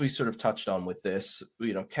as we sort of touched on with this,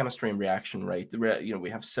 chemistry and reaction rate, we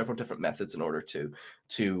have several different methods in order to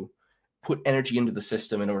put energy into the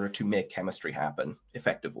system in order to make chemistry happen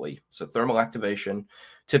effectively. So thermal activation,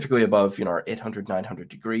 typically above, our 800, 900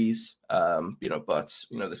 degrees, but,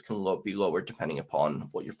 this can be lowered depending upon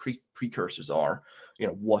what your precursors are,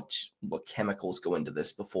 what chemicals go into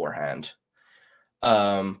this beforehand.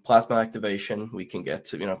 Plasma activation, we can get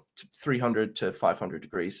to 300 to 500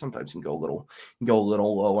 degrees. Sometimes you can go a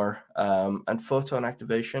little lower. And photon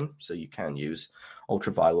activation, so you can use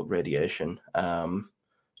ultraviolet radiation.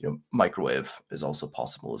 Microwave is also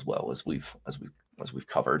possible as well, as we've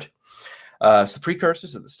covered. So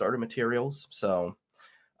precursors are the starter materials. So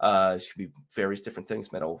it could be various different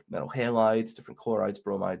things: metal halides, different chlorides,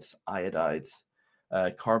 bromides, iodides,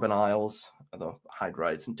 carbonyls, the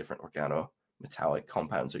hydrides, and different organometallic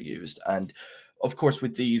compounds are used. And of course,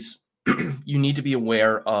 with these, you need to be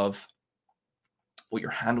aware of what your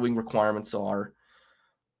handling requirements are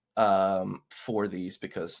for these,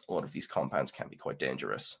 because a lot of these compounds can be quite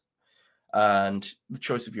dangerous. And the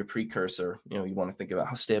choice of your precursor, you want to think about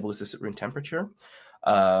how stable is this at room temperature.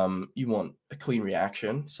 You want a clean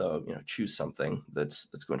reaction, so choose something that's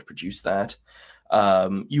going to produce that.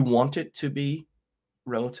 You want it to be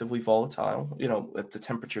relatively volatile, at the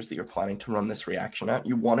temperatures that you're planning to run this reaction at.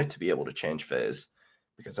 You want it to be able to change phase,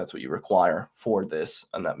 because that's what you require for this,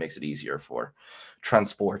 and that makes it easier for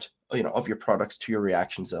transport, of your products to your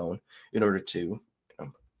reaction zone in order to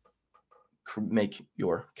make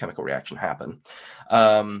your chemical reaction happen.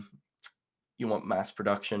 You want mass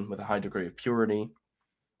production with a high degree of purity,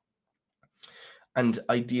 and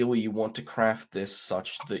ideally you want to craft this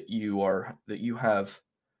such that you have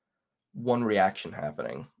one reaction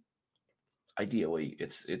happening. Ideally,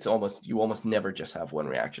 you almost never just have one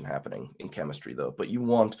reaction happening in chemistry, though. But you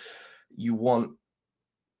want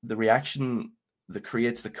the reaction that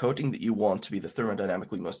creates the coating that you want to be the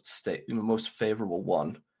thermodynamically most favorable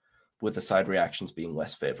one, with the side reactions being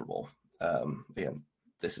less favorable. Again,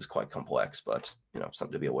 this is quite complex, but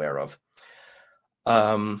something to be aware of.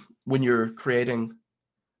 When you're creating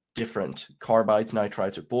different carbides,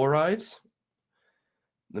 nitrides, or borides,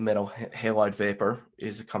 the metal halide vapor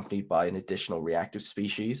is accompanied by an additional reactive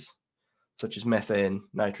species, such as methane,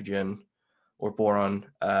 nitrogen, or boron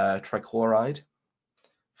trichloride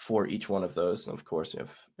for each one of those. And of course, you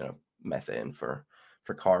have methane for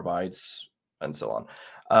carbides and so on.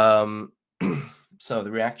 So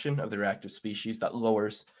the reaction of the reactive species, that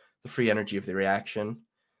lowers the free energy of the reaction,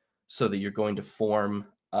 so that you're going to form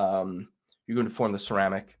the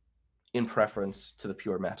ceramic in preference to the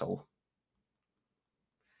pure metal.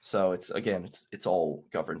 So it's all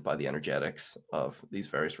governed by the energetics of these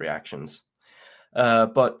various reactions.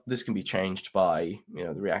 But this can be changed by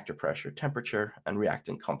the reactor pressure, temperature, and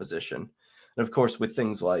reactant composition. And of course, with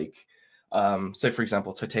things like say, for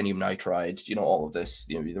example, titanium nitride, all of this,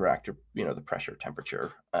 the reactor, the pressure,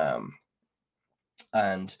 temperature,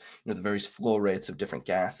 and the various flow rates of different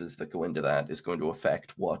gases that go into that is going to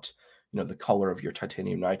affect what the color of your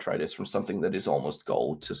titanium nitride is, from something that is almost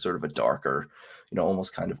gold to sort of a darker,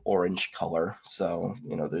 almost kind of orange color. So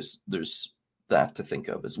there's that to think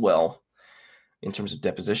of as well. In terms of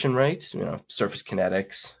deposition rate, surface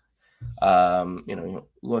kinetics,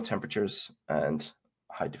 low temperatures and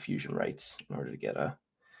high diffusion rates in order to get a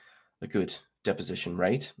good deposition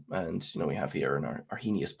rate. And we have here an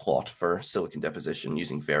Arrhenius plot for silicon deposition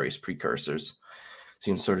using various precursors,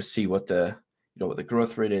 so you can sort of see what the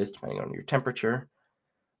growth rate is depending on your temperature,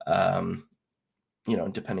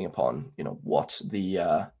 depending upon what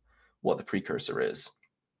the precursor is.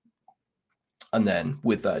 And then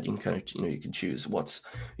with that, you can kind of you can choose what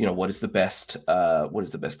is the best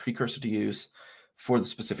precursor to use for the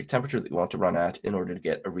specific temperature that you want to run at in order to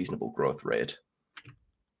get a reasonable growth rate.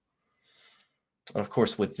 And of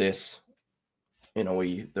course, with this,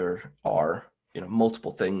 there are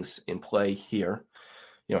multiple things in play here.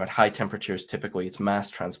 At high temperatures, typically it's mass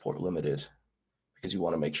transport limited, because you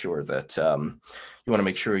want to make sure that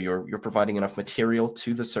you're providing enough material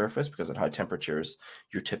to the surface, because at high temperatures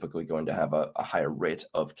you're typically going to have a higher rate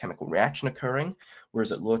of chemical reaction occurring,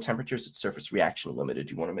 whereas at low temperatures it's surface reaction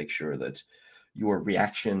limited. You want to make sure that your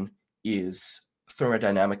reaction is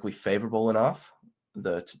thermodynamically favorable enough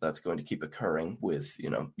that that's going to keep occurring with, you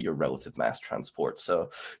know, your relative mass transport. So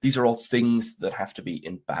these are all things that have to be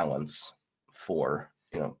in balance for,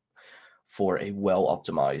 you know, for a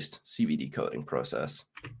well-optimized CVD coating process.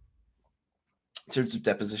 In terms of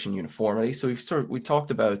deposition uniformity, so we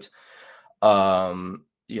talked about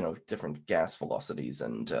you know, different gas velocities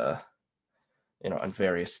and you know, and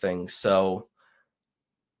various things. So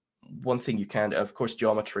one thing you can, of course,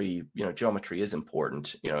 geometry, you know, geometry is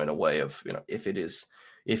important, you know, in a way of, you know,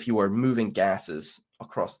 if you are moving gases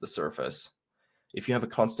across the surface, if you have a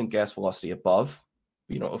constant gas velocity above,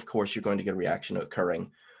 you know, of course, you're going to get a reaction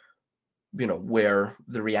occurring, you know, where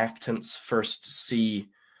the reactants first see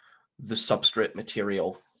the substrate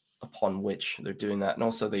material upon which they're doing that. And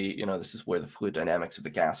also you know, this is where the fluid dynamics of the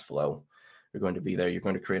gas flow are going to be there. You're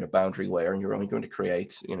going to create a boundary layer, and you're only going to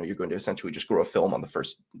create, you know, you're going to essentially just grow a film on the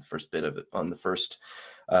first bit of it, on the first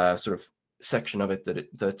sort of section of it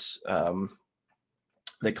that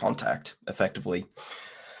they contact effectively.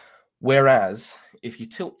 Whereas if you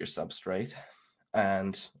tilt your substrate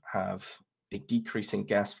and have a decreasing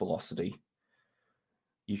gas velocity,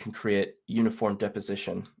 you can create uniform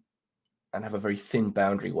deposition and have a very thin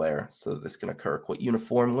boundary layer so that this can occur quite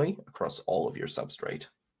uniformly across all of your substrate.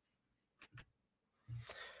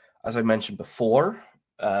 As I mentioned before,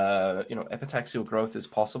 you know, epitaxial growth is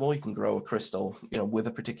possible. You can grow a crystal, you know, with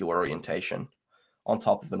a particular orientation on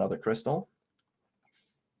top of another crystal.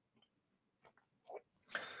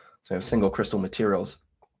 So you have single crystal materials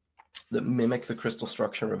that mimic the crystal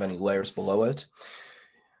structure of any layers below it.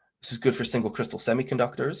 This is good for single crystal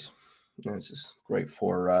semiconductors. You know, this is great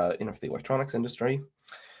for, you know, for the electronics industry.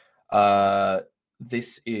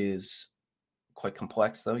 This is quite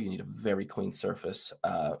complex, though. You need a very clean surface.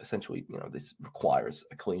 Essentially, you know, this requires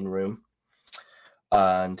a clean room,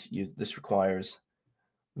 and this requires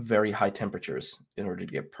very high temperatures in order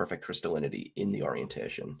to get perfect crystallinity in the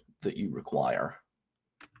orientation that you require.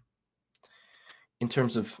 In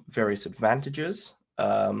terms of various advantages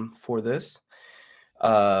for this,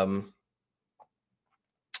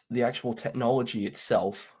 the actual technology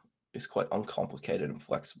itself is quite uncomplicated and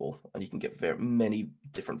flexible, and you can get many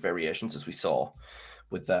different variations, as we saw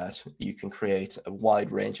with that. You can create a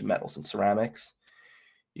wide range of metals and ceramics.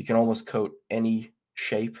 You can almost coat any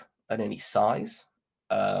shape at any size.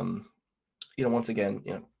 You know, once again,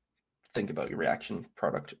 you know, think about your reaction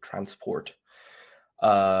product transport.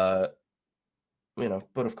 You know,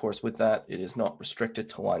 but of course, with that, it is not restricted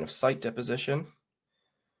to line of sight deposition.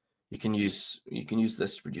 You can use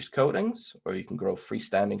this to produce coatings, or you can grow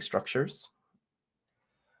freestanding structures.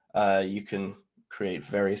 You can create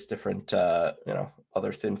various different, you know,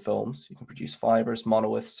 other thin films. You can produce fibers,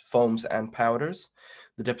 monoliths, foams, and powders.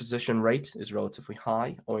 The deposition rate is relatively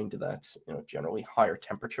high, owing to that, you know, generally higher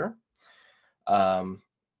temperature. You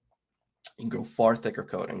can grow far thicker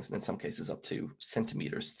coatings, and in some cases up to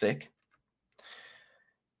centimeters thick.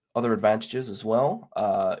 Other advantages as well: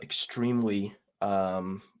 extremely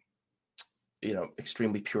you know,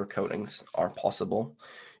 extremely pure coatings are possible.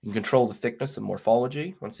 You can control the thickness and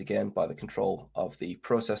morphology, once again, by the control of the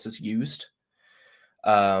processes used.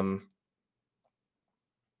 You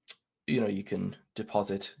know, you can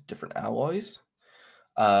deposit different alloys.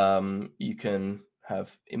 You can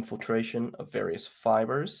have infiltration of various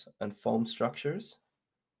fibers and foam structures.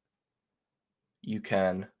 You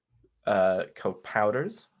can coat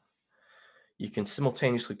powders. You can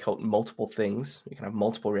simultaneously coat multiple things. You can have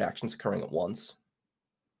multiple reactions occurring at once.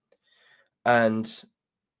 And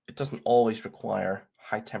it doesn't always require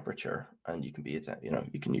high temperature, and you can be, you know,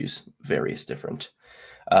 you can use various different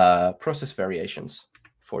process variations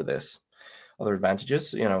for this. Other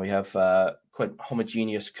advantages, you know, we have quite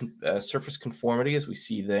homogeneous surface conformity, as we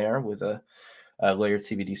see there with a layered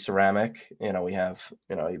CVD ceramic. You know, we have,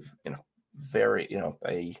 you know, very, you know,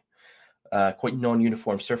 a quite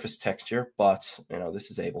non-uniform surface texture, but you know,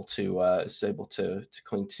 this is able to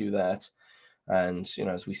cling to that. And you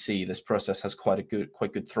know, as we see, this process has quite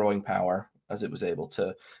good throwing power, as it was able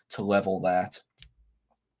to level that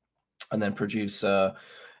and then produce a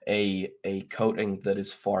coating that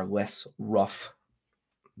is far less rough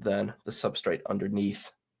than the substrate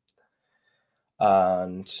underneath.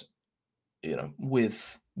 And you know,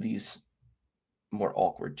 with these more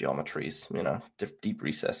awkward geometries, you know, deep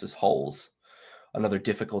recesses, holes, another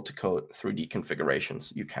difficult to coat 3D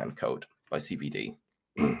configurations, you can coat by CVD.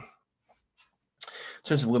 In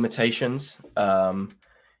terms of limitations,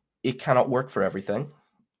 it cannot work for everything.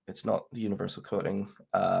 It's not the universal coating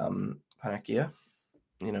panacea.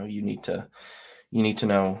 You know, you need to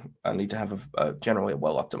know, need to have a generally a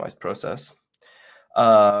well-optimized process.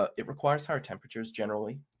 It requires higher temperatures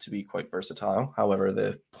generally to be quite versatile. However,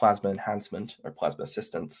 the plasma enhancement or plasma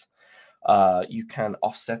assistance, you can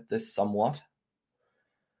offset this somewhat,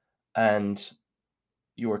 and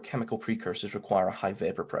your chemical precursors require a high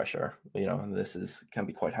vapor pressure, and this can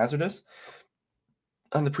be quite hazardous.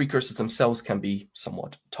 And the precursors themselves can be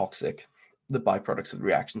somewhat toxic. The byproducts of the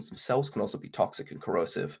reactions themselves can also be toxic and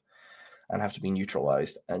corrosive and have to be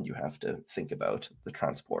neutralized, and you have to think about the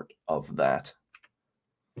transport of that.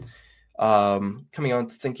 Coming on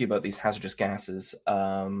to thinking about these hazardous gases.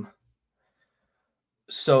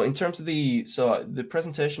 So in terms of the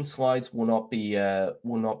presentation slides will not be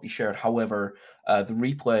shared. However, the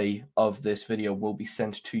replay of this video will be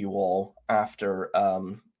sent to you all after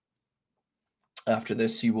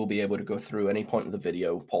this. You will be able to go through any point in the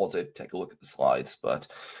video, pause it, take a look at the slides, but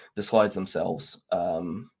the slides themselves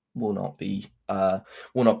will not be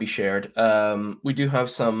shared. We do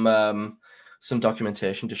have some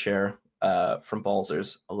documentation to share from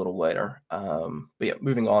Balzers a little later. But yeah,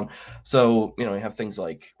 moving on. So you have things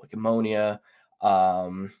like ammonia,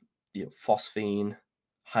 phosphine,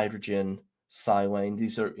 hydrogen, silane.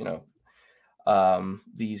 These are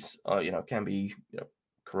can be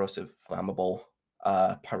corrosive, flammable,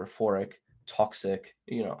 pyrophoric, toxic,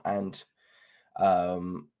 and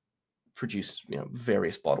produce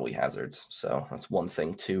various bodily hazards. So that's one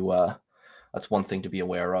thing to be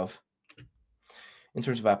aware of. In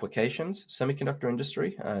terms of applications, semiconductor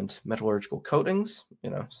industry and metallurgical coatings,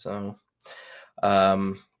 so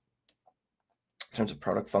in terms of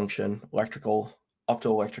product function, electrical,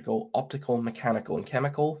 optoelectrical, optical, mechanical, and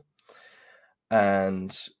chemical.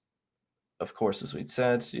 And of course, as we'd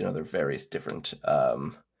said, there are various different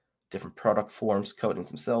product forms, coatings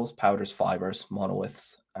themselves, powders, fibers,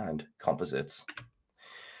 monoliths, and composites.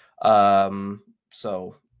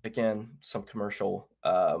 So again, some commercial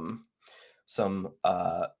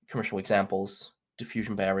examples: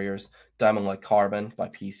 diffusion barriers, diamond-like carbon by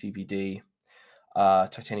PCVD,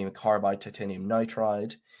 titanium carbide, titanium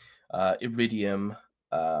nitride, iridium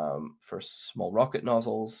for small rocket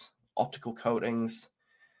nozzles, optical coatings,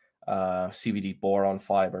 CVD boron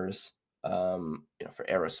fibers, for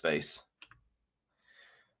aerospace.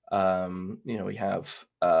 We have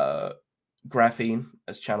graphene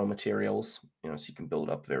as channel materials, so you can build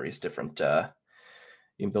up various different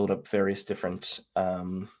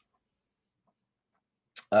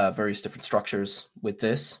structures with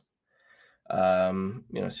this. So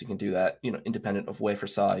you can do that, independent of wafer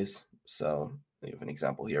size. So you have an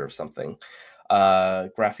example here of something.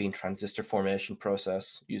 Graphene transistor formation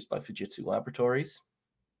process used by Fujitsu Laboratories.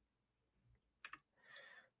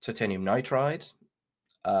 Titanium nitride.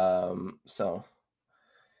 So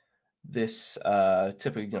this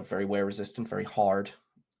typically very wear resistant, very hard.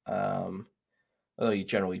 Although you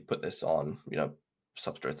generally put this on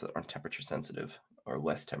substrates that aren't temperature sensitive or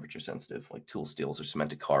less temperature sensitive, like tool steels or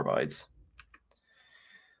cemented carbides.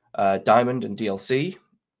 Diamond and DLC.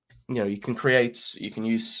 You can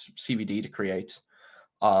use CVD to create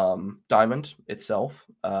diamond itself.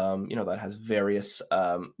 That has various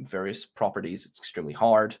properties. It's extremely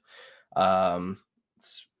hard.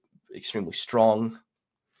 It's extremely strong.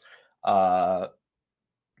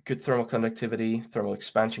 Good thermal conductivity, thermal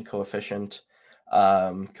expansion coefficient,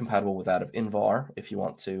 compatible with that of Invar. If you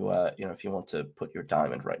want to put your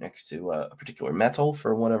diamond right next to a particular metal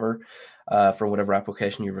for whatever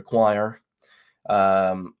application you require.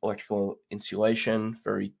 Electrical insulation,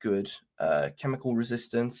 very good chemical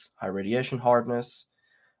resistance, high radiation hardness,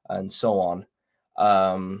 and so on.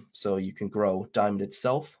 So you can grow diamond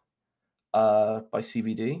itself by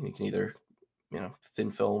CVD. You can either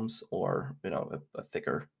thin films or a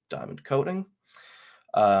thicker diamond coating.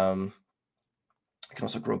 You can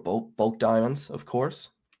also grow bulk diamonds, of course.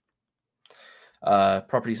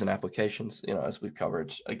 Properties and applications, as we've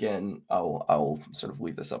covered. Again, I'll sort of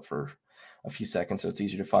leave this up for a few seconds so it's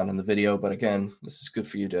easier to find in the video. But again, this is good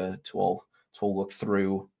for you to all look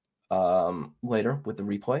through later with the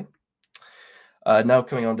replay. Now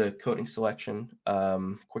coming on to coating selection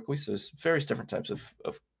quickly. So there's various different types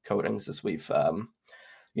of coatings, as we've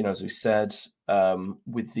as we said,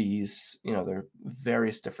 with these, there are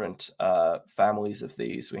various different families of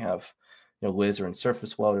these. We have laser and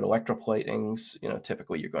surface welded electroplatings.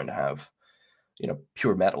 Typically you're going to have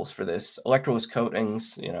pure metals for this. Electroless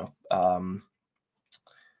coatings,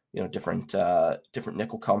 different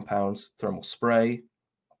nickel compounds, thermal spray,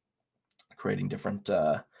 creating different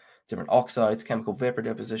oxides, chemical vapor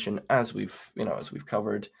deposition, as we've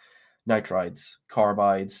covered, nitrides,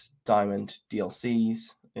 carbides, diamond,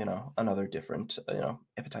 DLCs, and other different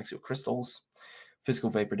epitaxial crystals, physical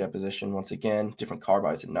vapor deposition, once again, different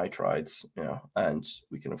carbides and nitrides, and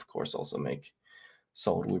we can of course also make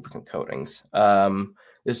solid lubricant coatings.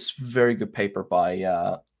 This very good paper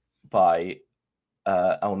by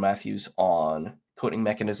Alan Matthews on coating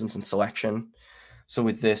mechanisms and selection. So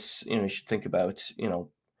with this, you should think about,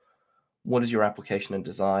 what is your application and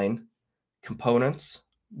design, components,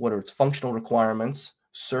 what are its functional requirements,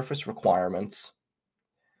 surface requirements,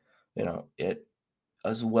 it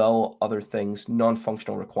as well, other things,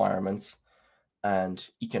 non-functional requirements and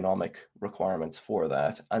economic requirements for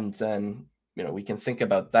that. And then, we can think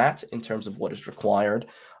about that in terms of what is required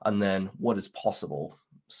and then what is possible.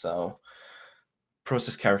 So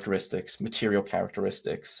process characteristics, material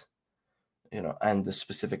characteristics, and the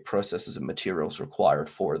specific processes and materials required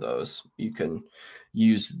for those. You can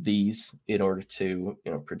use these in order to,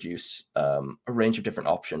 produce a range of different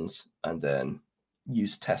options and then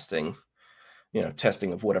use testing,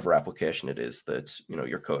 testing of whatever application it is that,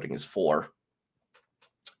 your coating is for,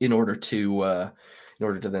 in order to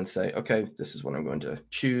then say, okay, this is what I'm going to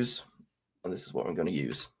choose and this is what I'm going to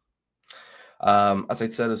use. As I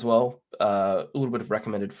said as well, a little bit of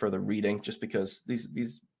recommended further reading, just because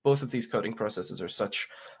both of these coating processes are such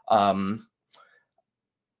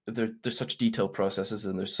they're such detailed processes,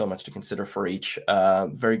 and there's so much to consider for each.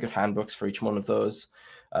 Very good handbooks for each one of those.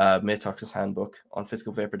 Matox's handbook on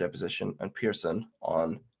physical vapor deposition and Pearson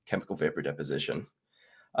on chemical vapor deposition.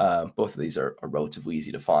 Both of these are relatively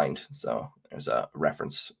easy to find, so there's a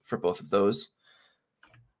reference for both of those.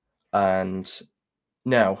 And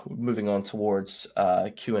now moving on towards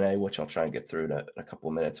Q&A, which I'll try and get through in a couple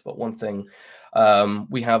of minutes. But one thing,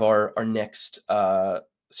 we have our next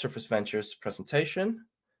Surface Ventures presentation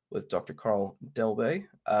with Dr. Carl Delbay.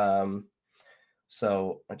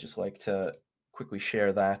 So I'd just like to quickly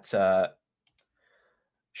share that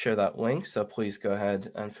link. So please go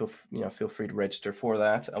ahead and feel free to register for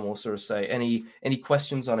that. And we'll sort of say any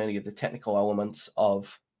questions on any of the technical elements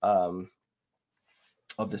of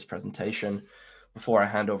this presentation before I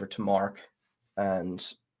hand over to Marc, and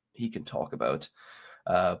he can talk about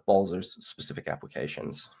Balzers' specific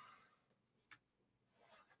applications.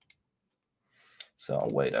 So I'll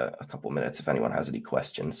wait a couple of minutes if anyone has any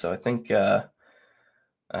questions. So I think,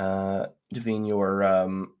 Devine,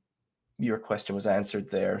 your question was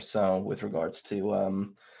answered there. So with regards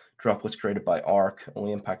to droplets created by arc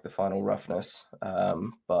only impact the final roughness,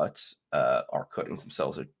 but arc coatings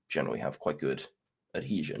themselves generally have quite good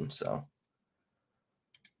adhesion. So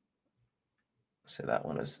say that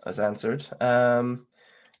one is answered.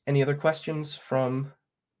 Any other questions from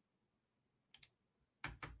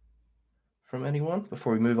anyone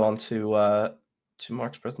before we move on to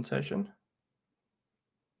Marc's presentation?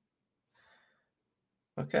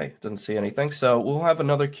 Okay, doesn't see anything. So we'll have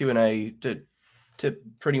another Q&A to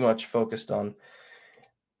pretty much focused on,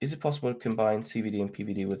 is it possible to combine CVD and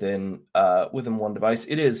PVD within one device?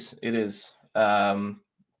 It is.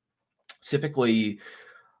 Typically,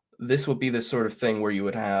 this would be the sort of thing where you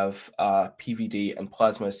would have PVD and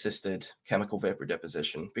plasma-assisted chemical vapor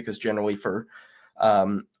deposition, because generally for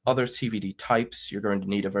other CVD types, you're going to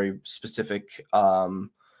need a very specific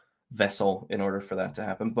vessel in order for that to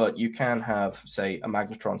happen. But you can have, say, a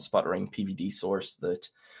magnetron sputtering PVD source that,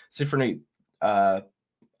 say, for me, I'll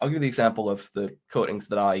give you the example of the coatings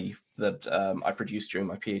that I produced during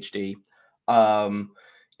my PhD.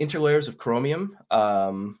 Interlayers of chromium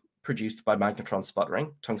produced by magnetron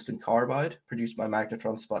sputtering, tungsten carbide produced by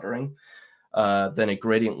magnetron sputtering, then a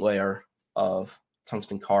gradient layer of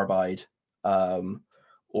tungsten carbide,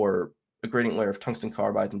 or a gradient layer of tungsten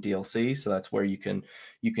carbide and DLC. So that's where you can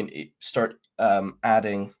start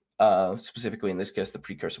adding, specifically in this case, the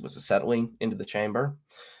precursor was acetylene into the chamber,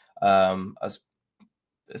 as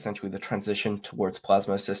essentially the transition towards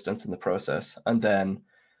plasma assistance in the process. And then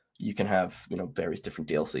you can have, various different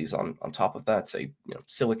DLCs on top of that, say,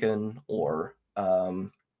 silicon or,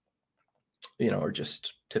 or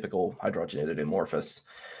just typical hydrogenated amorphous.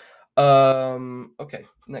 Okay,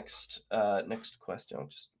 next question. I'll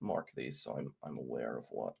just mark these so I'm aware of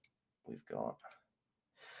what we've got.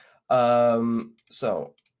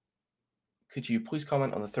 So could you please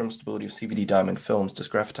comment on the thermal stability of CVD diamond films? Does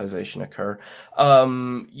graphitization occur?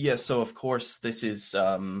 Yes, so of course this is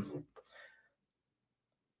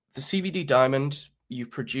the CVD diamond you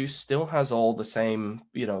produce still has all the same,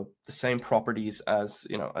 the same properties as,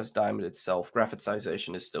 as diamond itself.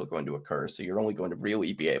 Graphitization is still going to occur. So you're only going to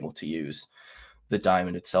really be able to use the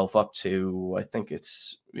diamond itself up to, I think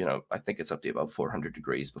it's up to about 400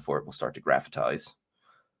 degrees before it will start to graphitize.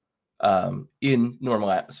 In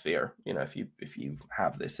normal atmosphere, if you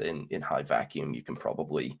have this in high vacuum, you can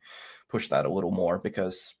probably push that a little more,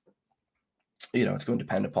 because it's going to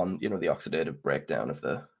depend upon, the oxidative breakdown of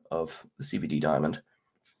the CVD diamond.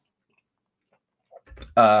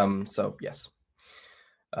 So yes,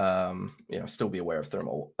 still be aware of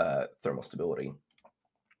thermal stability.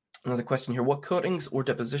 Another question here: what coatings or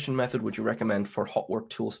deposition method would you recommend for hot work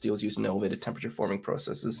tool steels used in elevated temperature forming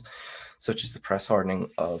processes, such as the press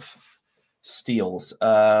hardening of steels?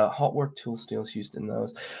 Hot work tool steels used in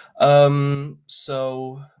those.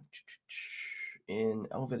 So in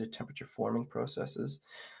elevated temperature forming processes,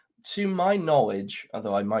 to my knowledge,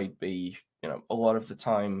 although I might be, a lot of the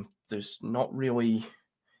time, there's not really.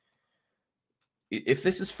 If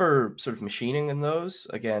this is for sort of machining in those,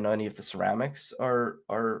 again, any of the ceramics are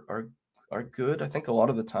good. I think a lot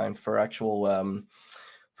of the time for actual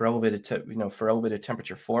for elevated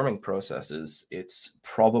temperature forming processes, it's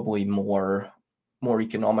probably more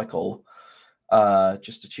economical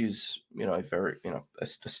just to choose a very a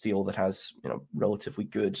steel that has relatively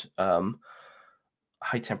good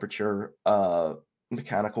high temperature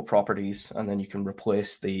mechanical properties, and then you can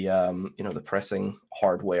replace the the pressing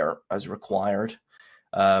hardware as required,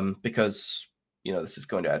 because this is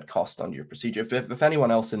going to add cost onto your procedure. If anyone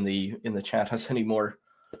else in the chat has any more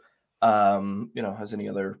has any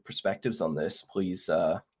other perspectives on this, please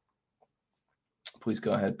go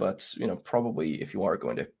ahead. But probably if you are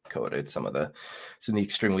going to coat it, some of the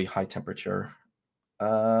extremely high temperature.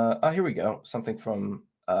 Here we go. Something from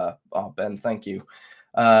Ben. Thank you.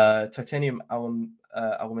 Titanium,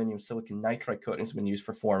 aluminium, silicon nitride coatings have been used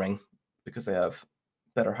for forming because they have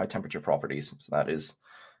better high temperature properties. So that is,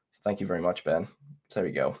 thank you very much, Ben. So there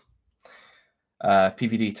you go.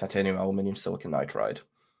 PVD, titanium, aluminium, silicon nitride.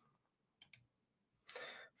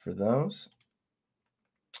 For those.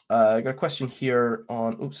 I got a question here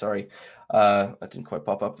on, oops, sorry. That didn't quite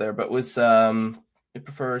pop up there, but was you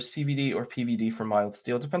prefer CVD or PVD for mild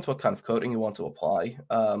steel? It depends what kind of coating you want to apply.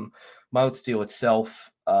 Mild steel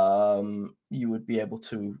itself, you would be able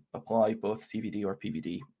to apply both CVD or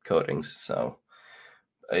PVD coatings. So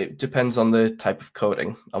it depends on the type of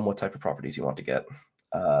coating and what type of properties you want to get.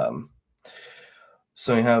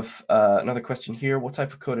 So we have another question here. What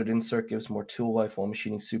type of coated insert gives more tool life while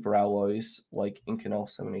machining super alloys like Inconel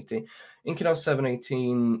 718? Inconel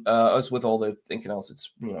 718, as with all the Inconels,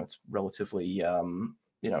 it's it's relatively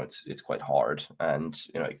it's quite hard, and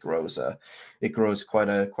it grows quite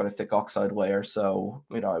a thick oxide layer. So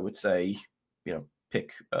I would say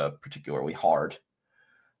pick a particularly hard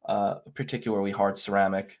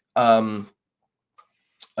ceramic.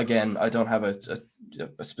 Again, I don't have a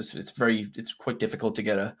specific. It's quite difficult to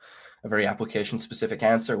get a very application specific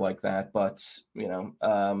answer like that. But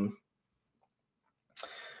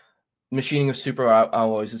machining of super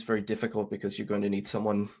alloys is very difficult because you're going to need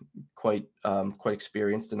someone quite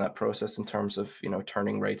experienced in that process in terms of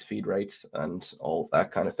turning rates, feed rates, and all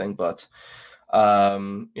that kind of thing. But a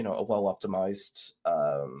well optimized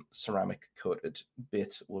ceramic coated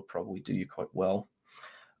bit will probably do you quite well.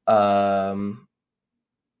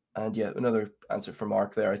 And yeah, another answer for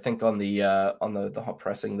Mark there. I think on the hot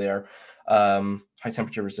pressing there, high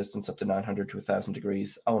temperature resistance up to 900 to 1,000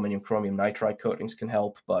 degrees. Aluminium chromium nitride coatings can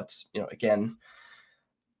help, but again,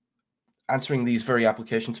 answering these very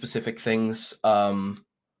application specific things,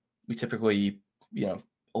 we typically a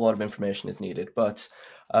lot of information is needed. But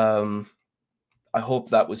I hope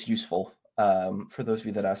that was useful for those of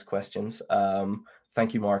you that asked questions.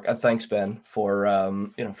 Thank you, Mark, and thanks, Ben, for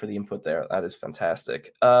for the input there. That is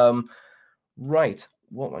fantastic. Right,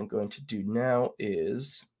 what I'm going to do now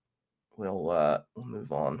is we'll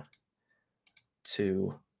move on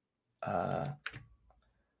to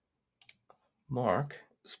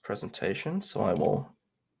Mark's presentation. So I will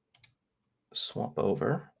swap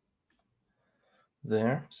over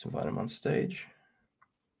there. So invite him on stage.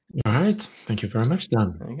 All right, thank you very much,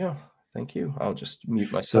 Dan. There you go. Thank you. I'll just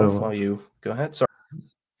mute myself while you go ahead. Sorry.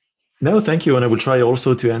 No, thank you. And I will try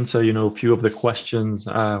also to answer, a few of the questions.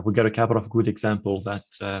 We got a couple of good examples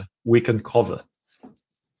that we can cover.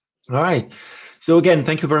 All right. So again,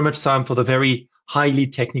 thank you very much, Sam, for the very highly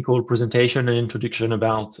technical presentation and introduction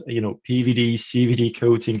about, PVD, CVD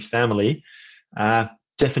coating family.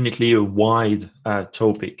 Definitely a wide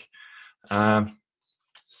topic.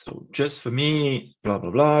 So just for me, blah, blah,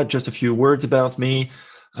 blah, just a few words about me.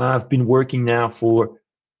 I've been working now for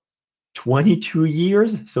 22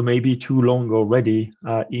 years, so maybe too long already,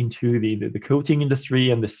 into the coating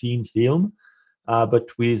industry and the thin film, but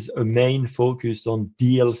with a main focus on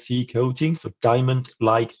DLC coating, so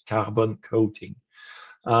diamond-like carbon coating.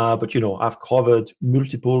 But I've covered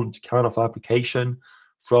multiple kind of application,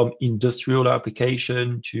 from industrial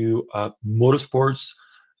application to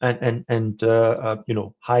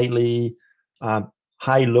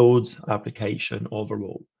high loads application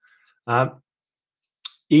overall.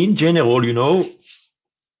 In general, you know,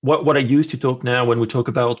 what I used to talk now when we talk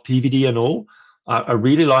about PVD and all, I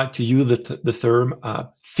really like to use the term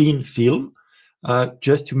thin film,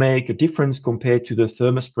 just to make a difference compared to the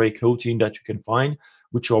thermospray coating that you can find,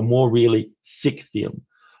 which are more really thick film.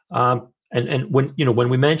 And when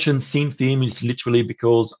we mention thin film, it's literally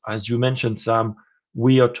because, as you mentioned, Sam,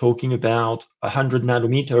 we are talking about 100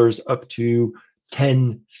 nanometers up to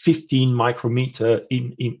 10, 15 micrometer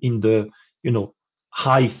in the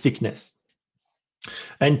high thickness.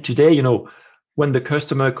 And today, when the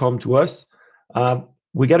customer come to us,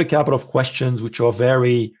 we get a couple of questions which are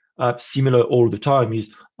very similar all the time.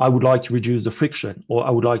 Is, I would like to reduce the friction, or I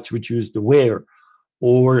would like to reduce the wear,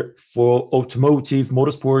 or for automotive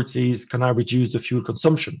motorsports is, can I reduce the fuel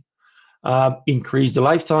consumption, increase the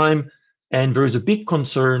lifetime? And there is a big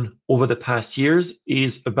concern over the past years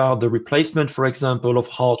is about the replacement, for example, of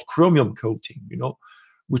hard chromium coating,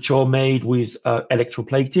 which are made with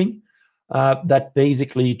electroplating. That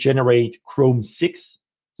basically generate chrome 6,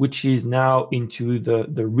 which is now into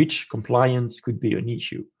the REACH compliance could be an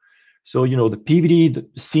issue. So, the PVD,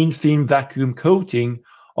 the thin film vacuum coating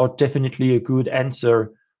are definitely a good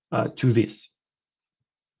answer to this.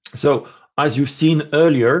 So, as you've seen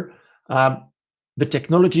earlier, the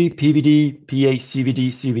technology PVD, PA, CVD,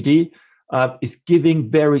 CVD is giving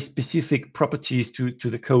very specific properties to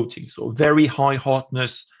the coating. So, very high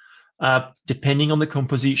hardness. Depending on the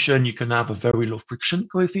composition, you can have a very low friction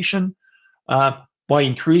coefficient. By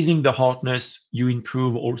increasing the hardness, you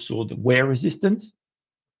improve also the wear resistance.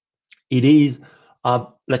 It is,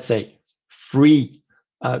 let's say, free,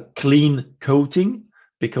 clean coating,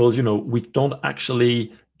 because we don't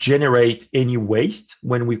actually generate any waste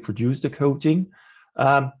when we produce the coating.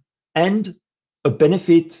 And a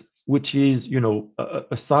benefit, which is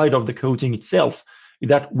a side of the coating itself,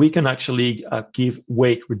 that we can actually give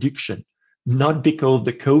weight reduction, not because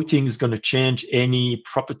the coating is going to change any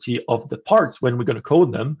property of the parts when we're going to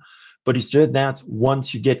coat them, but it's just that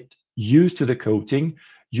once you get used to the coating,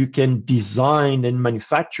 you can design and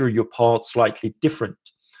manufacture your parts slightly different.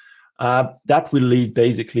 That will lead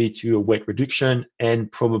basically to a weight reduction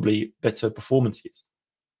and probably better performances.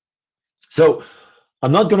 So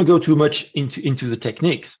I'm not going to go too much into the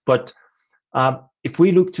techniques, but if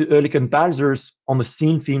we look to Oerlikon Balzers on the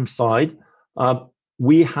thin film side,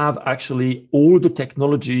 we have actually all the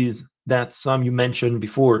technologies that some you mentioned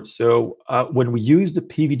before. So when we use the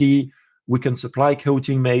PVD, we can supply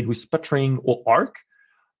coating made with sputtering or arc,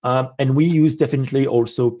 and we use definitely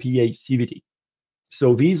also PA CVD.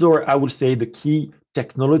 So these are, I would say, the key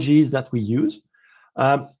technologies that we use.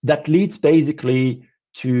 That leads basically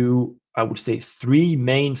to, I would say, 3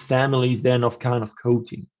 main families then of kind of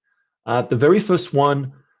coating. The very first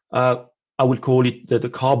one, I would call it the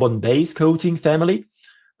carbon-based coating family.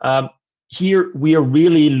 Here we are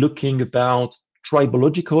really looking about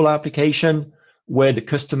tribological application, where the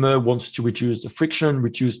customer wants to reduce the friction,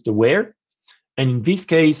 reduce the wear. And in this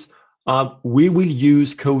case, we will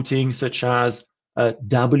use coating such as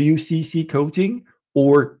WCC coating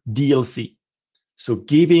or DLC. So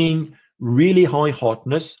giving really high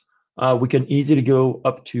hardness, we can easily go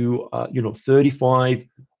up to 35,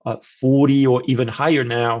 40 or even higher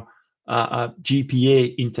now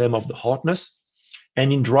GPa in terms of the hardness.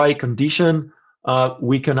 And in dry condition,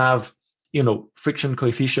 we can have friction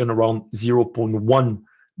coefficient around 0.1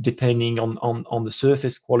 depending on the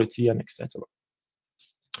surface quality and etc.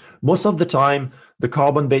 Most of the time, the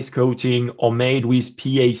carbon-based coating are made with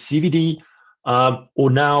PA CVD, or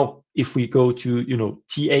now if we go to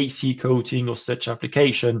TAC coating or such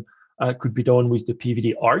application, could be done with the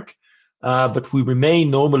PVD arc. But we remain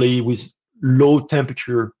normally with low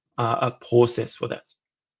temperature process for that.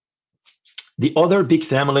 The other big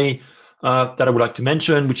family that I would like to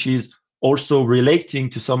mention, which is also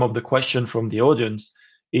relating to some of the question from the audience,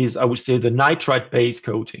 is, I would say, the nitride-based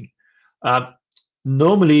coating.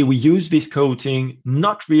 Normally, we use this coating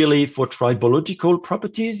not really for tribological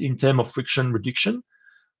properties in terms of friction reduction,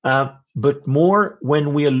 but more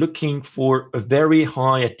when we are looking for a very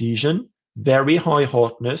high adhesion, very high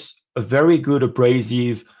hardness, a very good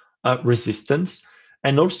abrasive resistance,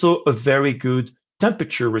 and also a very good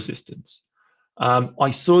temperature resistance.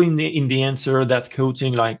 I saw in the answer that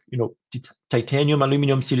coating like titanium,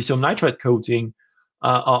 aluminum, silicium nitride coating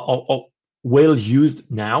are well used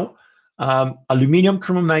now. Aluminum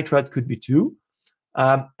chromium nitride could be too,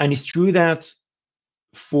 and it's true that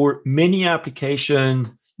for many applications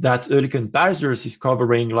that Oerlikon Balzers is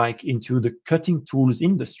covering, like into the cutting tools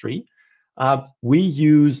industry, we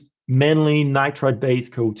use mainly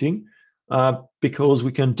nitride-based coating because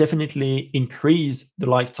we can definitely increase the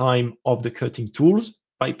lifetime of the cutting tools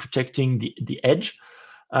by protecting the edge.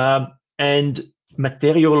 And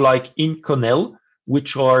material like Inconel,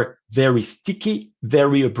 which are very sticky,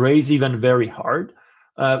 very abrasive, and very hard,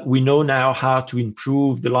 we know now how to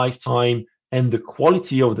improve the lifetime and the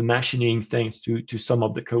quality of the machining thanks to some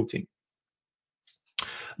of the coating.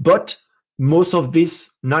 But most of this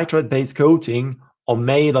nitrate-based coating are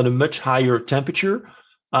made at a much higher temperature.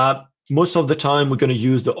 Most of the time, we're going to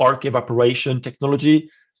use the arc evaporation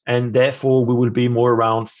technology, and therefore we will be more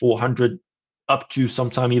around 400 up to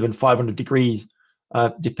sometime even 500 degrees,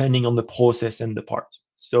 depending on the process and the part.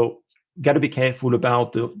 So got to be careful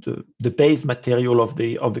about the base material of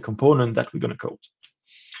the component that we're going to coat.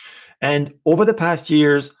 And over the past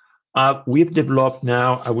years, we've developed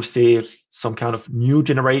now, I would say, some kind of new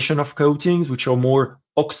generation of coatings, which are more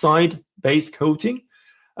oxide-based coating.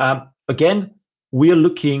 Again, we are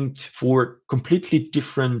looking for completely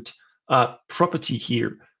different property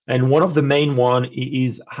here. And one of the main one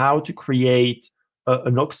is how to create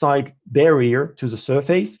an oxide barrier to the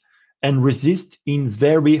surface and resist in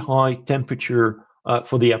very high temperature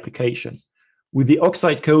for the application. With the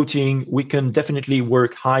oxide coating, we can definitely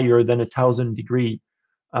work higher than 1,000 degrees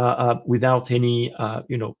without any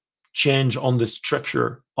change on the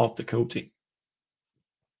structure of the coating.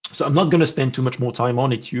 So I'm not going to spend too much more time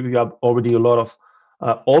on it. You have already a lot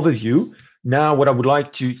of overview. Now, what I would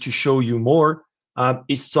like to show you more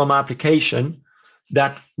is some application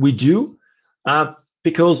that we do,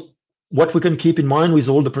 because what we can keep in mind with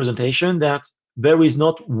all the presentation, that there is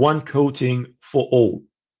not one coating for all.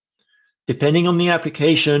 Depending on the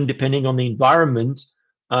application, depending on the environment,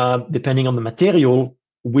 depending on the material,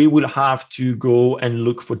 we will have to go and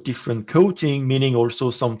look for different coating, meaning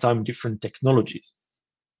also sometimes different technologies.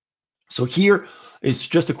 So here is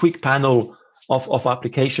just a quick panel of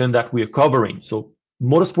application that we are covering. So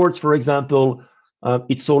motorsports, for example,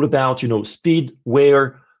 it's all about speed,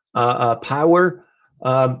 wear, power,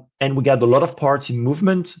 and we got a lot of parts in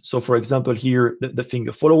movement. So for example, here the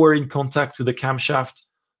finger follower in contact with the camshaft,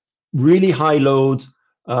 really high load,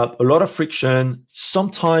 a lot of friction,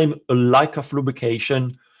 sometimes a lack of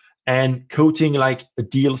lubrication, and coating like a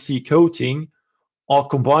DLC coating are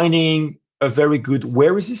combining a very good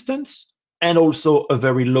wear resistance and also a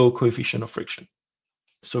very low coefficient of friction.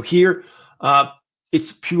 So here,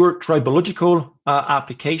 it's pure tribological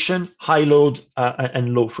application, high load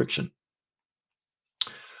and low friction.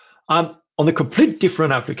 On a complete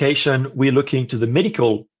different application, we're looking to the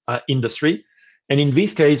medical industry. And in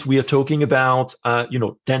this case, we are talking about,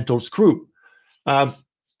 dental screw.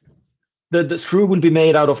 The screw will be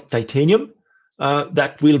made out of titanium.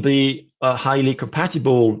 That will be a highly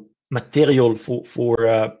compatible material for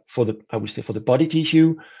the, I would say, for the body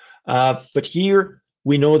tissue. But here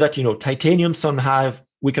we know that titanium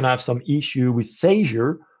we can have some issue with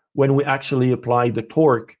seizure when we actually apply the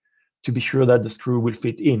torque to be sure that the screw will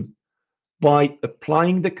fit in. By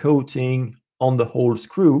applying the coating on the whole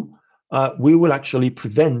screw, we will actually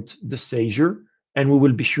prevent the seizure, and we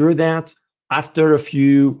will be sure that after a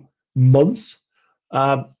few months,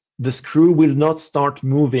 the screw will not start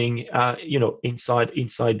moving, inside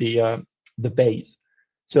the base.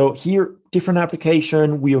 So here, different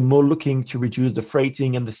application, we are more looking to reduce the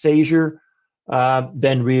freighting and the seizure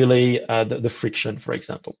than really the friction, for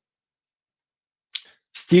example.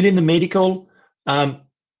 Still in the medical,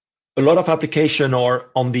 a lot of application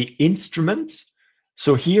are on the instrument.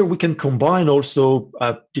 So here we can combine also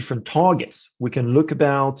different targets. We can look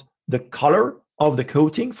about the color of the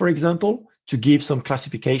coating, for example, to give some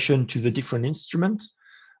classification to the different instruments.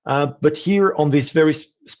 But here on this very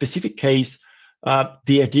specific case,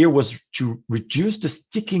 the idea was to reduce the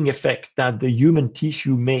sticking effect that the human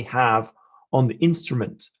tissue may have on the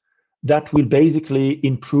instrument. That will basically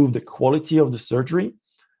improve the quality of the surgery,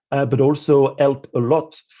 but also help a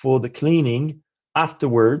lot for the cleaning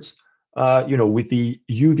afterwards, with the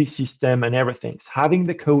UV system and everything. Having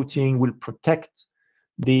the coating will protect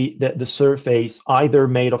the surface, either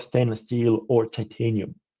made of stainless steel or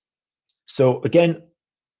titanium. So again,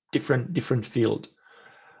 different field.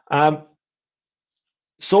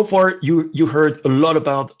 So far, you heard a lot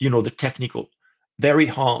about the technical, very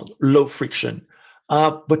hard, low friction,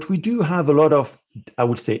 but we do have a lot of, I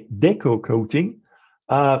would say, deco coating.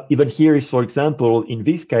 Even here is, for example, in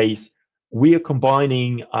this case, we are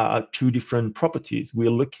combining two different properties.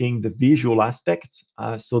 We're looking the visual aspect.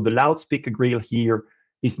 So the loudspeaker grill here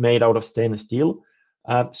is made out of stainless steel.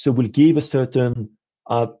 So we'll give a certain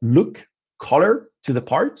look, color to the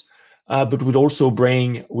part, but would also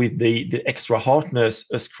bring with the extra hardness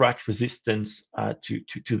a scratch resistance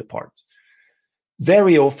to the part.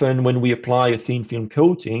 very often when we apply a thin film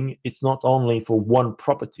coating, it's not only for one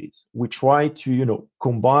properties. We try to,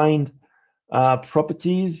 combine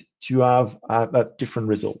properties to have a different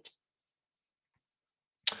result.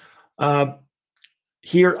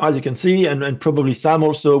 Here, as you can see, and probably Sam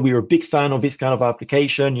also, we are a big fan of this kind of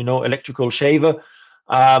application, electrical shaver.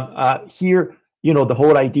 Here, the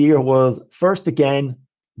whole idea was first, again,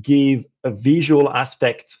 give a visual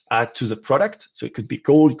aspect to the product. So it could be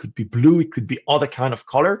gold, it could be blue, it could be other kind of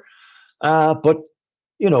color. But,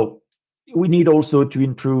 we need also to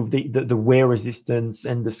improve the wear resistance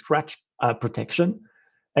and the scratch protection.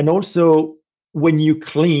 And also, when you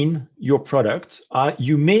clean your product,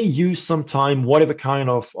 you may use sometime whatever kind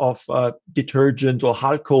of detergent or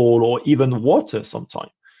alcohol or even water sometime.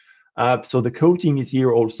 So the coating is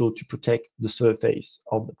here also to protect the surface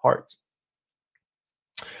of the parts.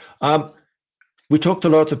 We talked a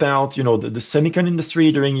lot about the semiconductor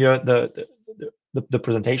industry during the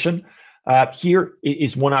presentation. Here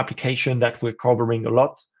is one application that we're covering a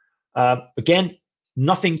lot. Again,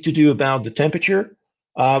 nothing to do about the temperature.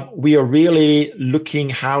 We are really looking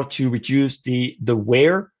how to reduce the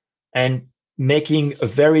wear and making a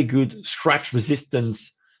very good scratch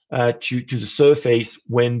resistance to the surface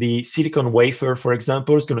when the silicon wafer, for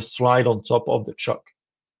example, is going to slide on top of the chuck,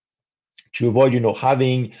 to avoid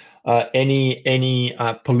having any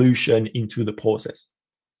pollution into the process.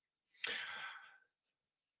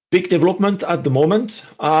 Big development at the moment,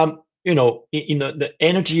 in the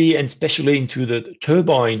energy and especially into the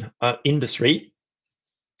turbine industry.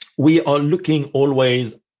 We are looking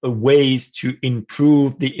always ways to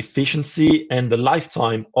improve the efficiency and the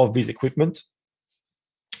lifetime of this equipment.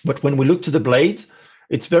 But when we look to the blades,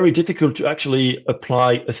 it's very difficult to actually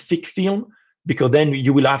apply a thick film, because then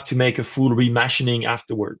you will have to make a full remachining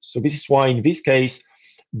afterwards. So this is why in this case,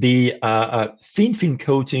 the thin film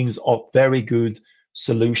coatings are very good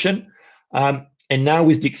solution. And now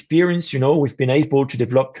with the experience, we've been able to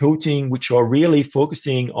develop coating which are really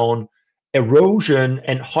focusing on erosion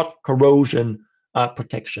and hot corrosion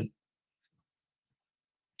protection.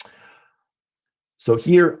 So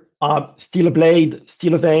here, still a blade,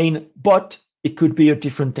 still a vane, but it could be a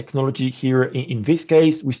different technology here. In this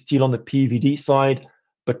case, we're still on the PVD side,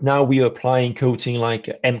 but now we are applying coating like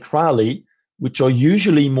M-Crowley, which are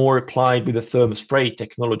usually more applied with the thermospray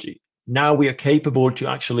technology. Now we are capable to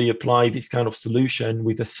actually apply this kind of solution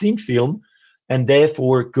with a thin film, and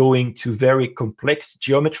therefore going to very complex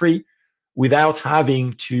geometry without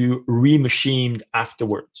having to remachine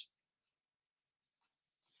afterwards.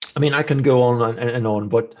 I mean, I can go on and on,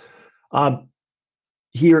 but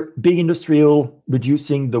here, big industrial,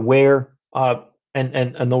 reducing the wear,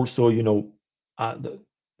 and also, the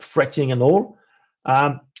fretting and all.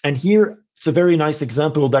 And here, it's a very nice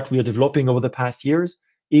example that we are developing over the past years,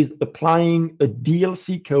 is applying a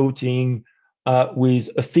DLC coating with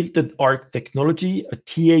a filtered arc technology, a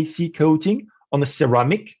TAC coating on a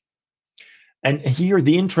ceramic. And here,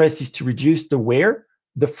 the interest is to reduce the wear,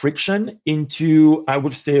 the friction into, I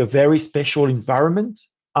would say, a very special environment,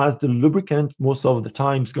 as the lubricant most of the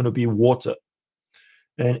time is going to be water.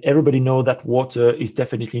 And everybody knows that water is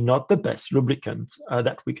definitely not the best lubricant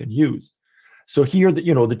that we can use. So here, the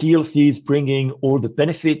DLC is bringing all the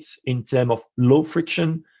benefits in terms of low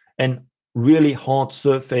friction and really hard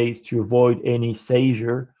surface to avoid any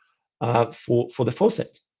seizure for the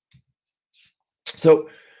faucet. So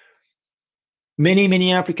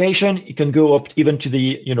many applications. It can go up even to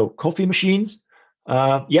the coffee machines.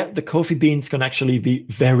 The coffee beans can actually be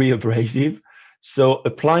very abrasive. So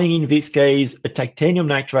applying, in this case, a titanium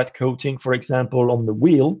nitride coating, for example, on the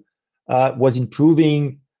wheel, was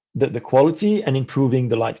improving the quality and improving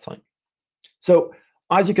the lifetime. So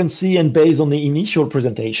as you can see, and based on the initial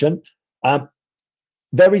presentation,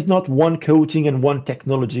 there is not one coating and one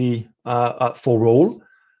technology for all.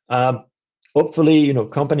 Hopefully,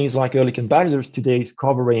 companies like Oerlikon Balzers today is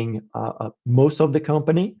covering most of the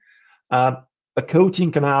company. A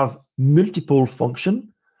coating can have multiple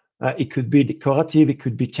function. It could be decorative, it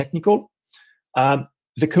could be technical.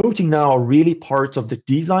 The coating now are really part of the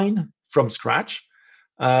design from scratch.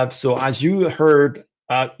 So as you heard,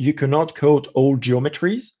 you cannot coat all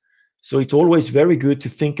geometries. So it's always very good to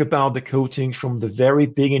think about the coating from the very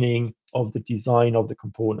beginning of the design of the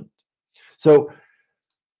component. So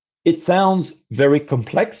it sounds very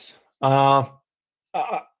complex.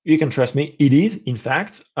 You can trust me, it is, in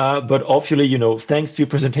fact. But obviously, thanks to a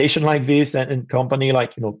presentation like this and company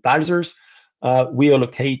like, Balzers, we are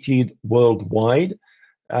located worldwide.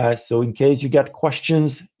 So in case you get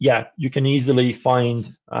questions, you can easily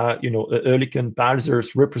find, Oerlikon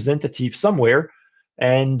Balzers representative somewhere,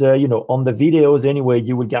 And on the videos anyway,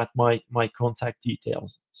 you will get my contact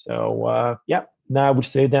details. So yeah, now I would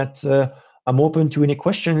say that I'm open to any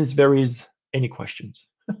questions if there is any questions.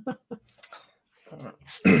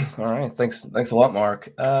 All right, thanks a lot,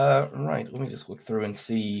 Marc. Right, let me just look through and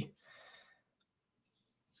see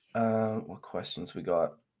what questions we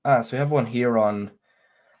got. So we have one here on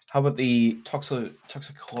how about the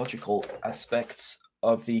toxicological aspects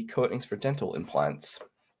of the coatings for dental implants.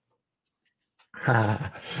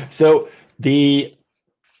 So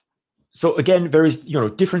again, there is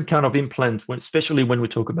different kind of implant, especially when we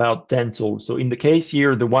talk about dental. So in the case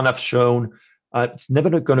here, the one I've shown, it's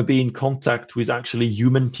never going to be in contact with actually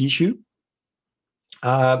human tissue.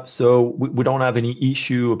 So we don't have any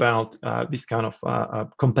issue about this kind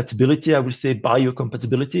of compatibility, I would say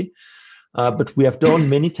biocompatibility. But we have done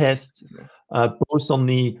many tests, both on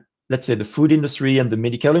the, let's say, the food industry and the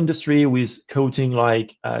medical industry with coating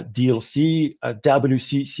like DLC,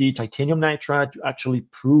 WCC, titanium nitride, to actually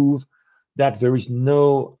prove that there is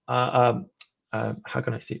no, how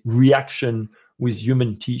can I say, reaction with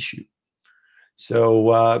human tissue.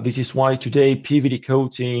 So this is why today PVD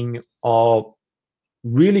coating are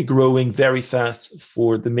really growing very fast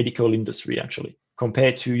for the medical industry, actually,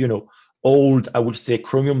 compared to, old, I would say,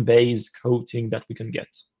 chromium-based coating that we can get.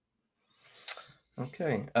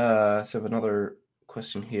 Okay, so I have another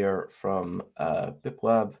question here from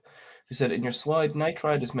Biplab, who said, in your slide,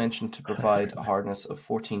 nitride is mentioned to provide a hardness of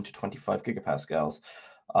 14 to 25 gigapascals.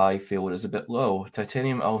 I feel it is a bit low.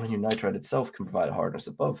 Titanium aluminum nitride itself can provide a hardness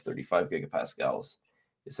above 35 gigapascals.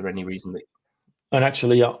 Is there any reason that... And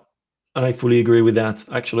actually, yeah, and I fully agree with that.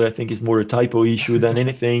 Actually, I think it's more a typo issue than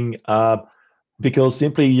anything, because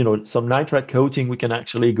simply, some nitride coating, we can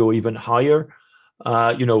actually go even higher.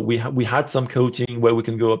 We had some coating where we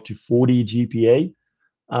can go up to 40 GPa.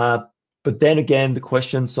 But then again, the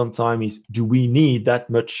question sometimes is, do we need that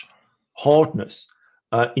much hardness?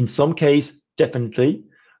 In some case, definitely.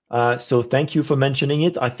 So thank you for mentioning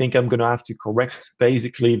it. I think I'm going to have to correct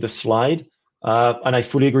basically the slide. And I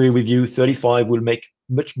fully agree with you. 35 will make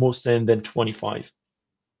much more sense than 25.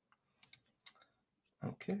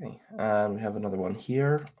 Okay, and we have another one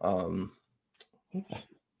here. Oh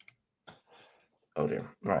dear,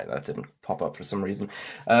 right, that didn't pop up for some reason.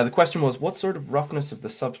 The question was, what sort of roughness of the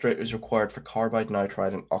substrate is required for carbide,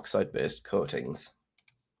 nitride, and oxide-based coatings?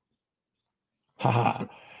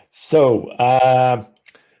 So I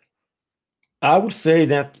would say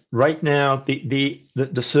that right now the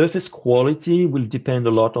surface quality will depend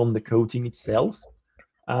a lot on the coating itself.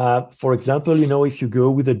 For example, if you go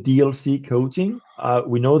with a DLC coating,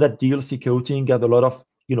 we know that DLC coating have a lot of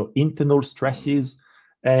internal stresses,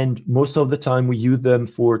 and most of the time we use them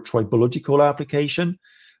for tribological application.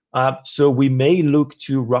 So we may look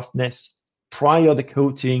to roughness prior the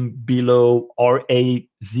coating below RA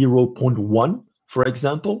 0.1, for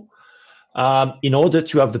example, in order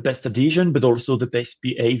to have the best adhesion, but also the best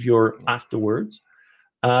behavior afterwards.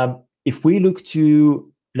 If we look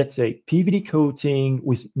to, let's say, PVD coating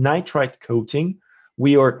with nitride coating,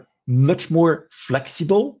 we are much more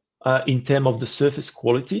flexible in terms of the surface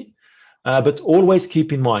quality. But always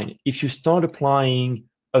keep in mind, if you start applying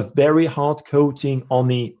a very hard coating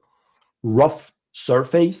on a rough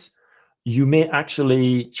surface, you may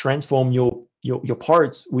actually transform your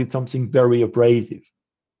parts with something very abrasive.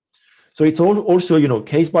 So it's also,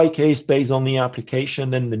 case by case based on the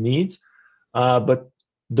application and the needs. But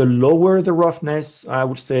the lower the roughness, I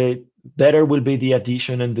would say, better will be the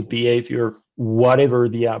adhesion and the behavior, whatever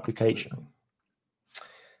the application.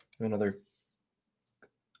 Another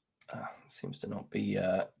seems to not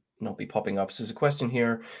be popping up. So there's a question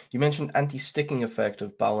here. You mentioned anti-sticking effect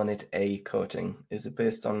of balinite A coating. Is it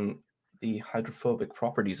based on the hydrophobic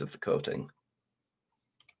properties of the coating?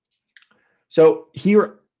 So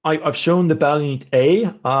here I've shown the balinite A,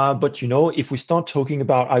 but if we start talking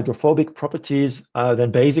about hydrophobic properties,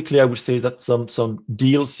 then basically I would say that some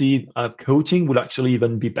DLC coating would actually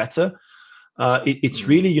even be better. It's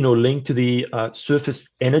really linked to the surface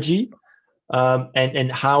energy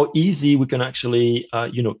and how easy we can actually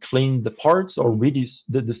clean the parts or reduce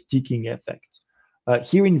the sticking effect.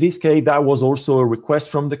 Here in this case, that was also a request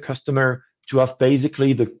from the customer to have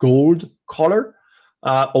basically the gold color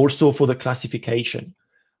also for the classification.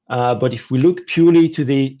 But if we look purely to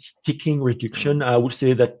the sticking reduction, I would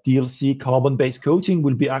say that DLC carbon-based coating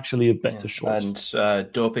will be actually a better choice.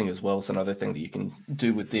 And doping as well is another thing that you can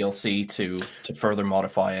do with DLC to further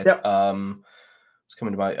modify it. Yep. It's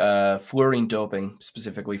coming to my fluorine doping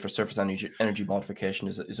specifically for surface energy modification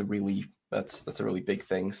is a really that's a really big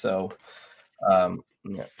thing. So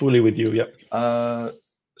yeah. Fully with you. Yeah.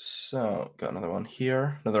 So got another one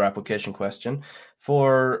here, another application question.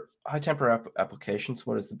 For high temperature applications,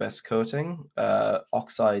 what is the best coating?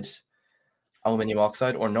 Oxide, aluminum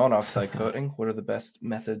oxide, or non-oxide coating? What are the best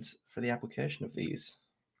methods for the application of these?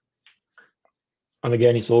 And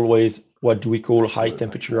again, it's always, what do we call Absolutely, high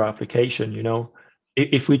temperature yeah. application? You know,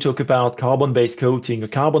 if we talk about carbon-based coating, a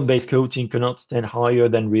carbon-based coating cannot stand higher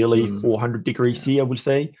than really 400 degrees C, I would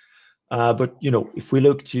say. But you know, if we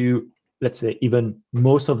look to, let's say, even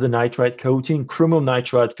most of the nitride coating, chromium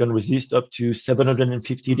nitride can resist up to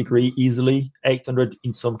 750 degree easily, 800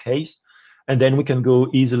 in some case, and then we can go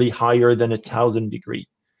easily higher than 1,000 degree.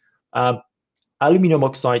 Aluminum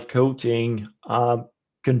oxide coating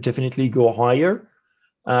can definitely go higher,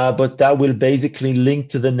 but that will basically link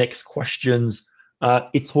to the next questions.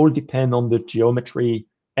 It's all depend on the geometry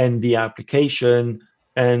and the application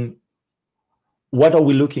and what are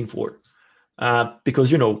we looking for.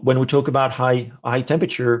 Because, you know, when we talk about high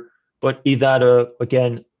temperature, but is that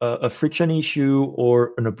again a friction issue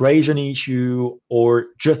or an abrasion issue, or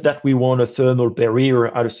just that we want a thermal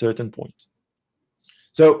barrier at a certain point?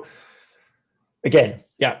 So again,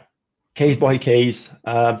 yeah, case by case,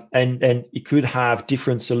 and it could have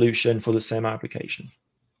different solution for the same application.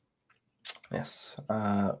 Yes.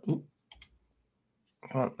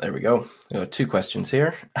 Come on, there we go. We got 2 questions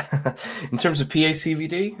here. In terms of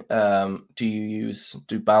PA-CVD,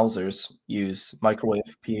 do Balzers use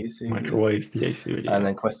microwave PA-CVD? Microwave PA-CVD. And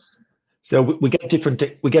then question. So we get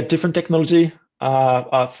different technology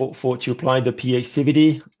for to apply the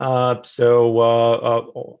PA-CVD.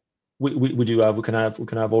 We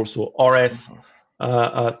can have also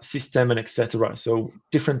RF system and etc. So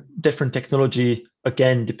different technology,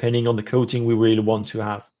 again, depending on the coating we really want to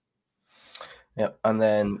have. Yeah, and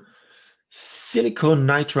then silicon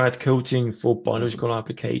nitride coating for biological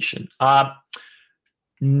application.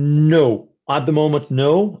 No, at the moment,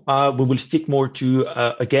 no. We will stick more to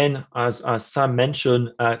again, as Sam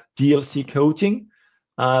mentioned, DLC coating.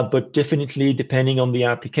 But definitely, depending on the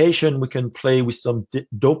application, we can play with some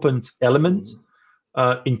dopant elements,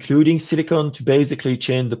 including silicon, to basically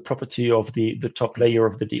change the property of the top layer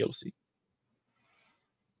of the DLC.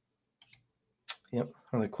 Yep.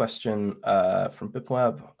 Another question from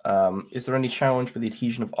BipWeb. Is there any challenge with the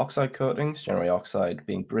adhesion of oxide coatings, generally oxide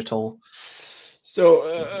being brittle? So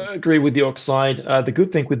I agree with the oxide. The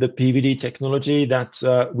good thing with the PVD technology that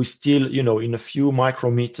we still, you know, in a few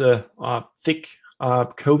micrometer thick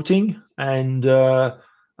coating, and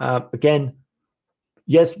again,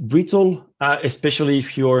 yes, brittle, especially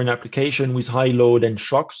if you're in application with high load and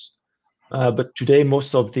shocks. But today,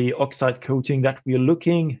 most of the oxide coating that we're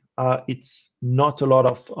looking, it's not a lot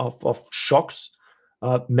of shocks,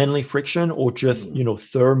 mainly friction or just, you know,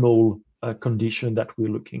 thermal condition that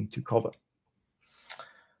we're looking to cover.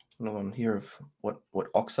 Another one here of what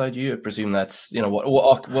oxide you? I presume that's, you know,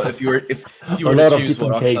 what if you were to choose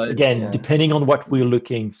what oxide, again, depending on what we're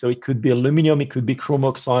looking. So it could be aluminum, it could be chrome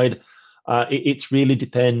oxide. It really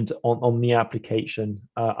depends on the application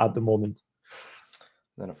at the moment.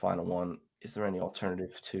 Then a final one: is there any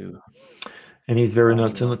alternative to? And is there an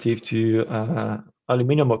alternative to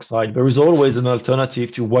aluminum oxide? There is always an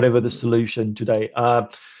alternative to whatever the solution today.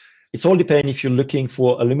 It's all depends if you're looking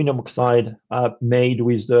for aluminum oxide made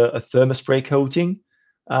with a thermospray coating.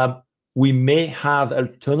 We may have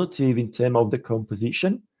alternative in terms of the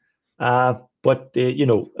composition, but you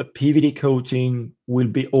know, a PVD coating will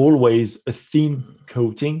be always a thin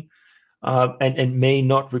coating, and may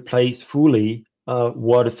not replace fully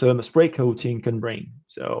what a thermospray coating can bring.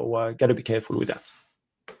 So got to be careful with that.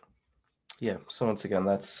 Yeah. So once again,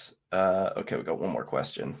 that's okay. We got one more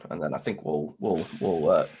question, and then I think we'll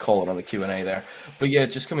call it on the Q&A there. But yeah,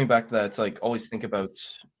 just coming back to that, it's like always think about.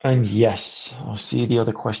 And yes, I see the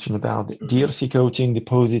other question about the DLC coating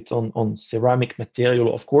deposit on ceramic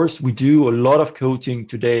material. Of course, we do a lot of coating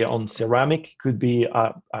today on ceramic. Could be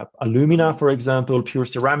alumina, for example, pure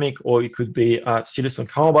ceramic, or it could be silicon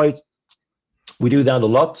carbide. We do that a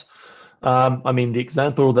lot. I mean, the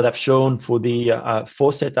example that I've shown for the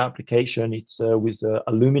faucet application, it's with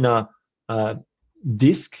alumina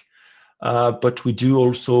disc, but we do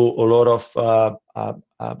also a lot of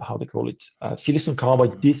how they call it, silicon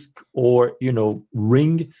carbide disc, or, you know,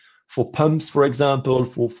 ring for pumps, for example,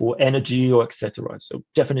 for energy or etc. So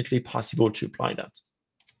definitely possible to apply that.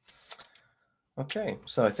 Okay,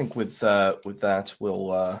 so I think with that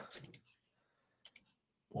we'll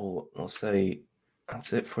say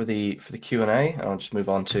that's it for the Q&A. I'll just move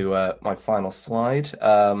on to my final slide.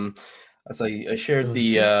 As I shared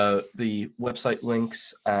the website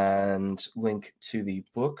links and link to the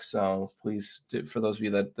book, so please, for those of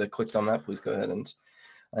you that clicked on that, please go ahead and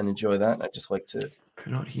enjoy that. I'd just like to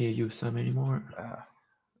cannot hear you, Sam, anymore.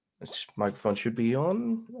 Which microphone should be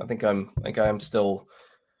on? I think I'm still.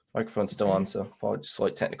 Microphone's still on, so probably just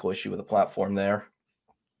slight technical issue with the platform there.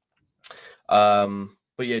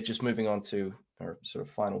 But yeah, just moving on to our sort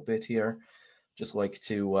of final bit here. Just like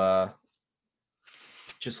to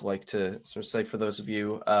sort of say for those of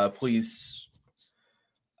you, please.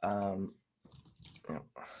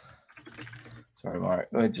 Sorry, Mark.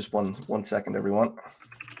 Just one second, everyone.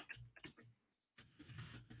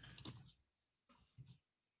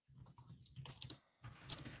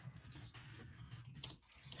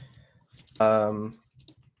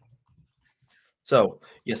 So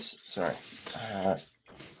yes, sorry.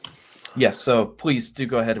 Yes, so please do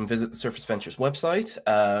go ahead and visit the Surface Ventures website.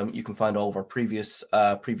 You can find all of our previous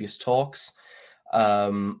talks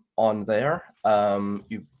on there.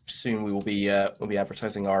 Soon we will be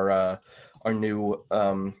advertising our newest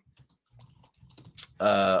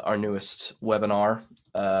webinar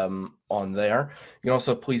on there. You can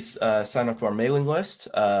also please sign up to our mailing list,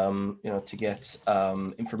 to get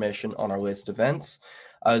information on our latest events,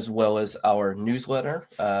 as well as our newsletter,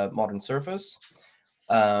 Modern Surface.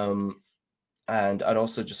 And I'd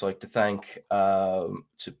also just like to thank to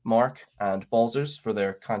Marc and Balzers for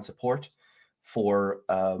their kind support for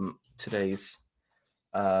today's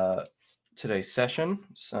session.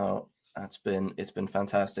 So it's been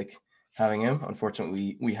fantastic having him.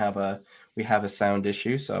 Unfortunately, we have a sound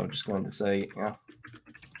issue, so I'm just going to say, yeah,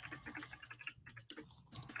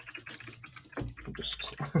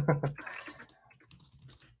 just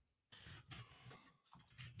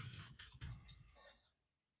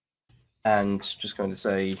and just going to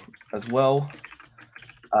say as well,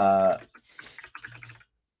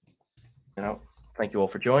 thank you all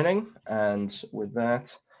for joining, and with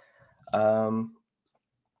that,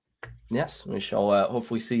 yes, we shall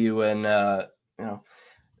hopefully see you in our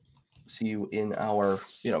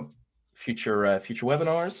future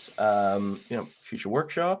webinars, future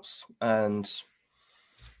workshops, and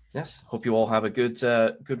yes, hope you all have a good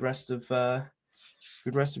rest of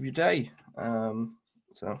your day.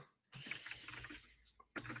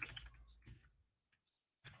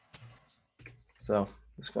 So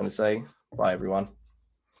just going to say bye, everyone.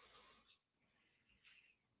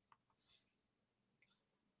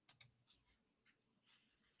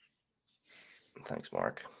 Thanks,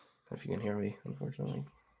 Mark. If you can hear me, unfortunately.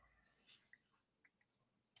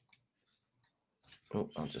 Oh,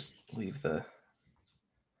 I'll just leave that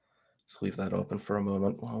open for a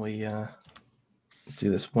moment while we do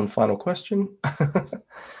this one final question.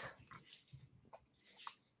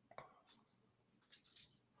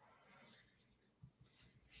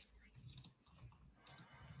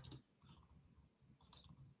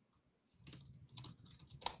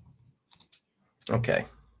 Okay.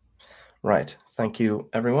 Right. Thank you,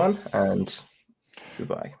 everyone, and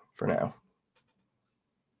goodbye for now.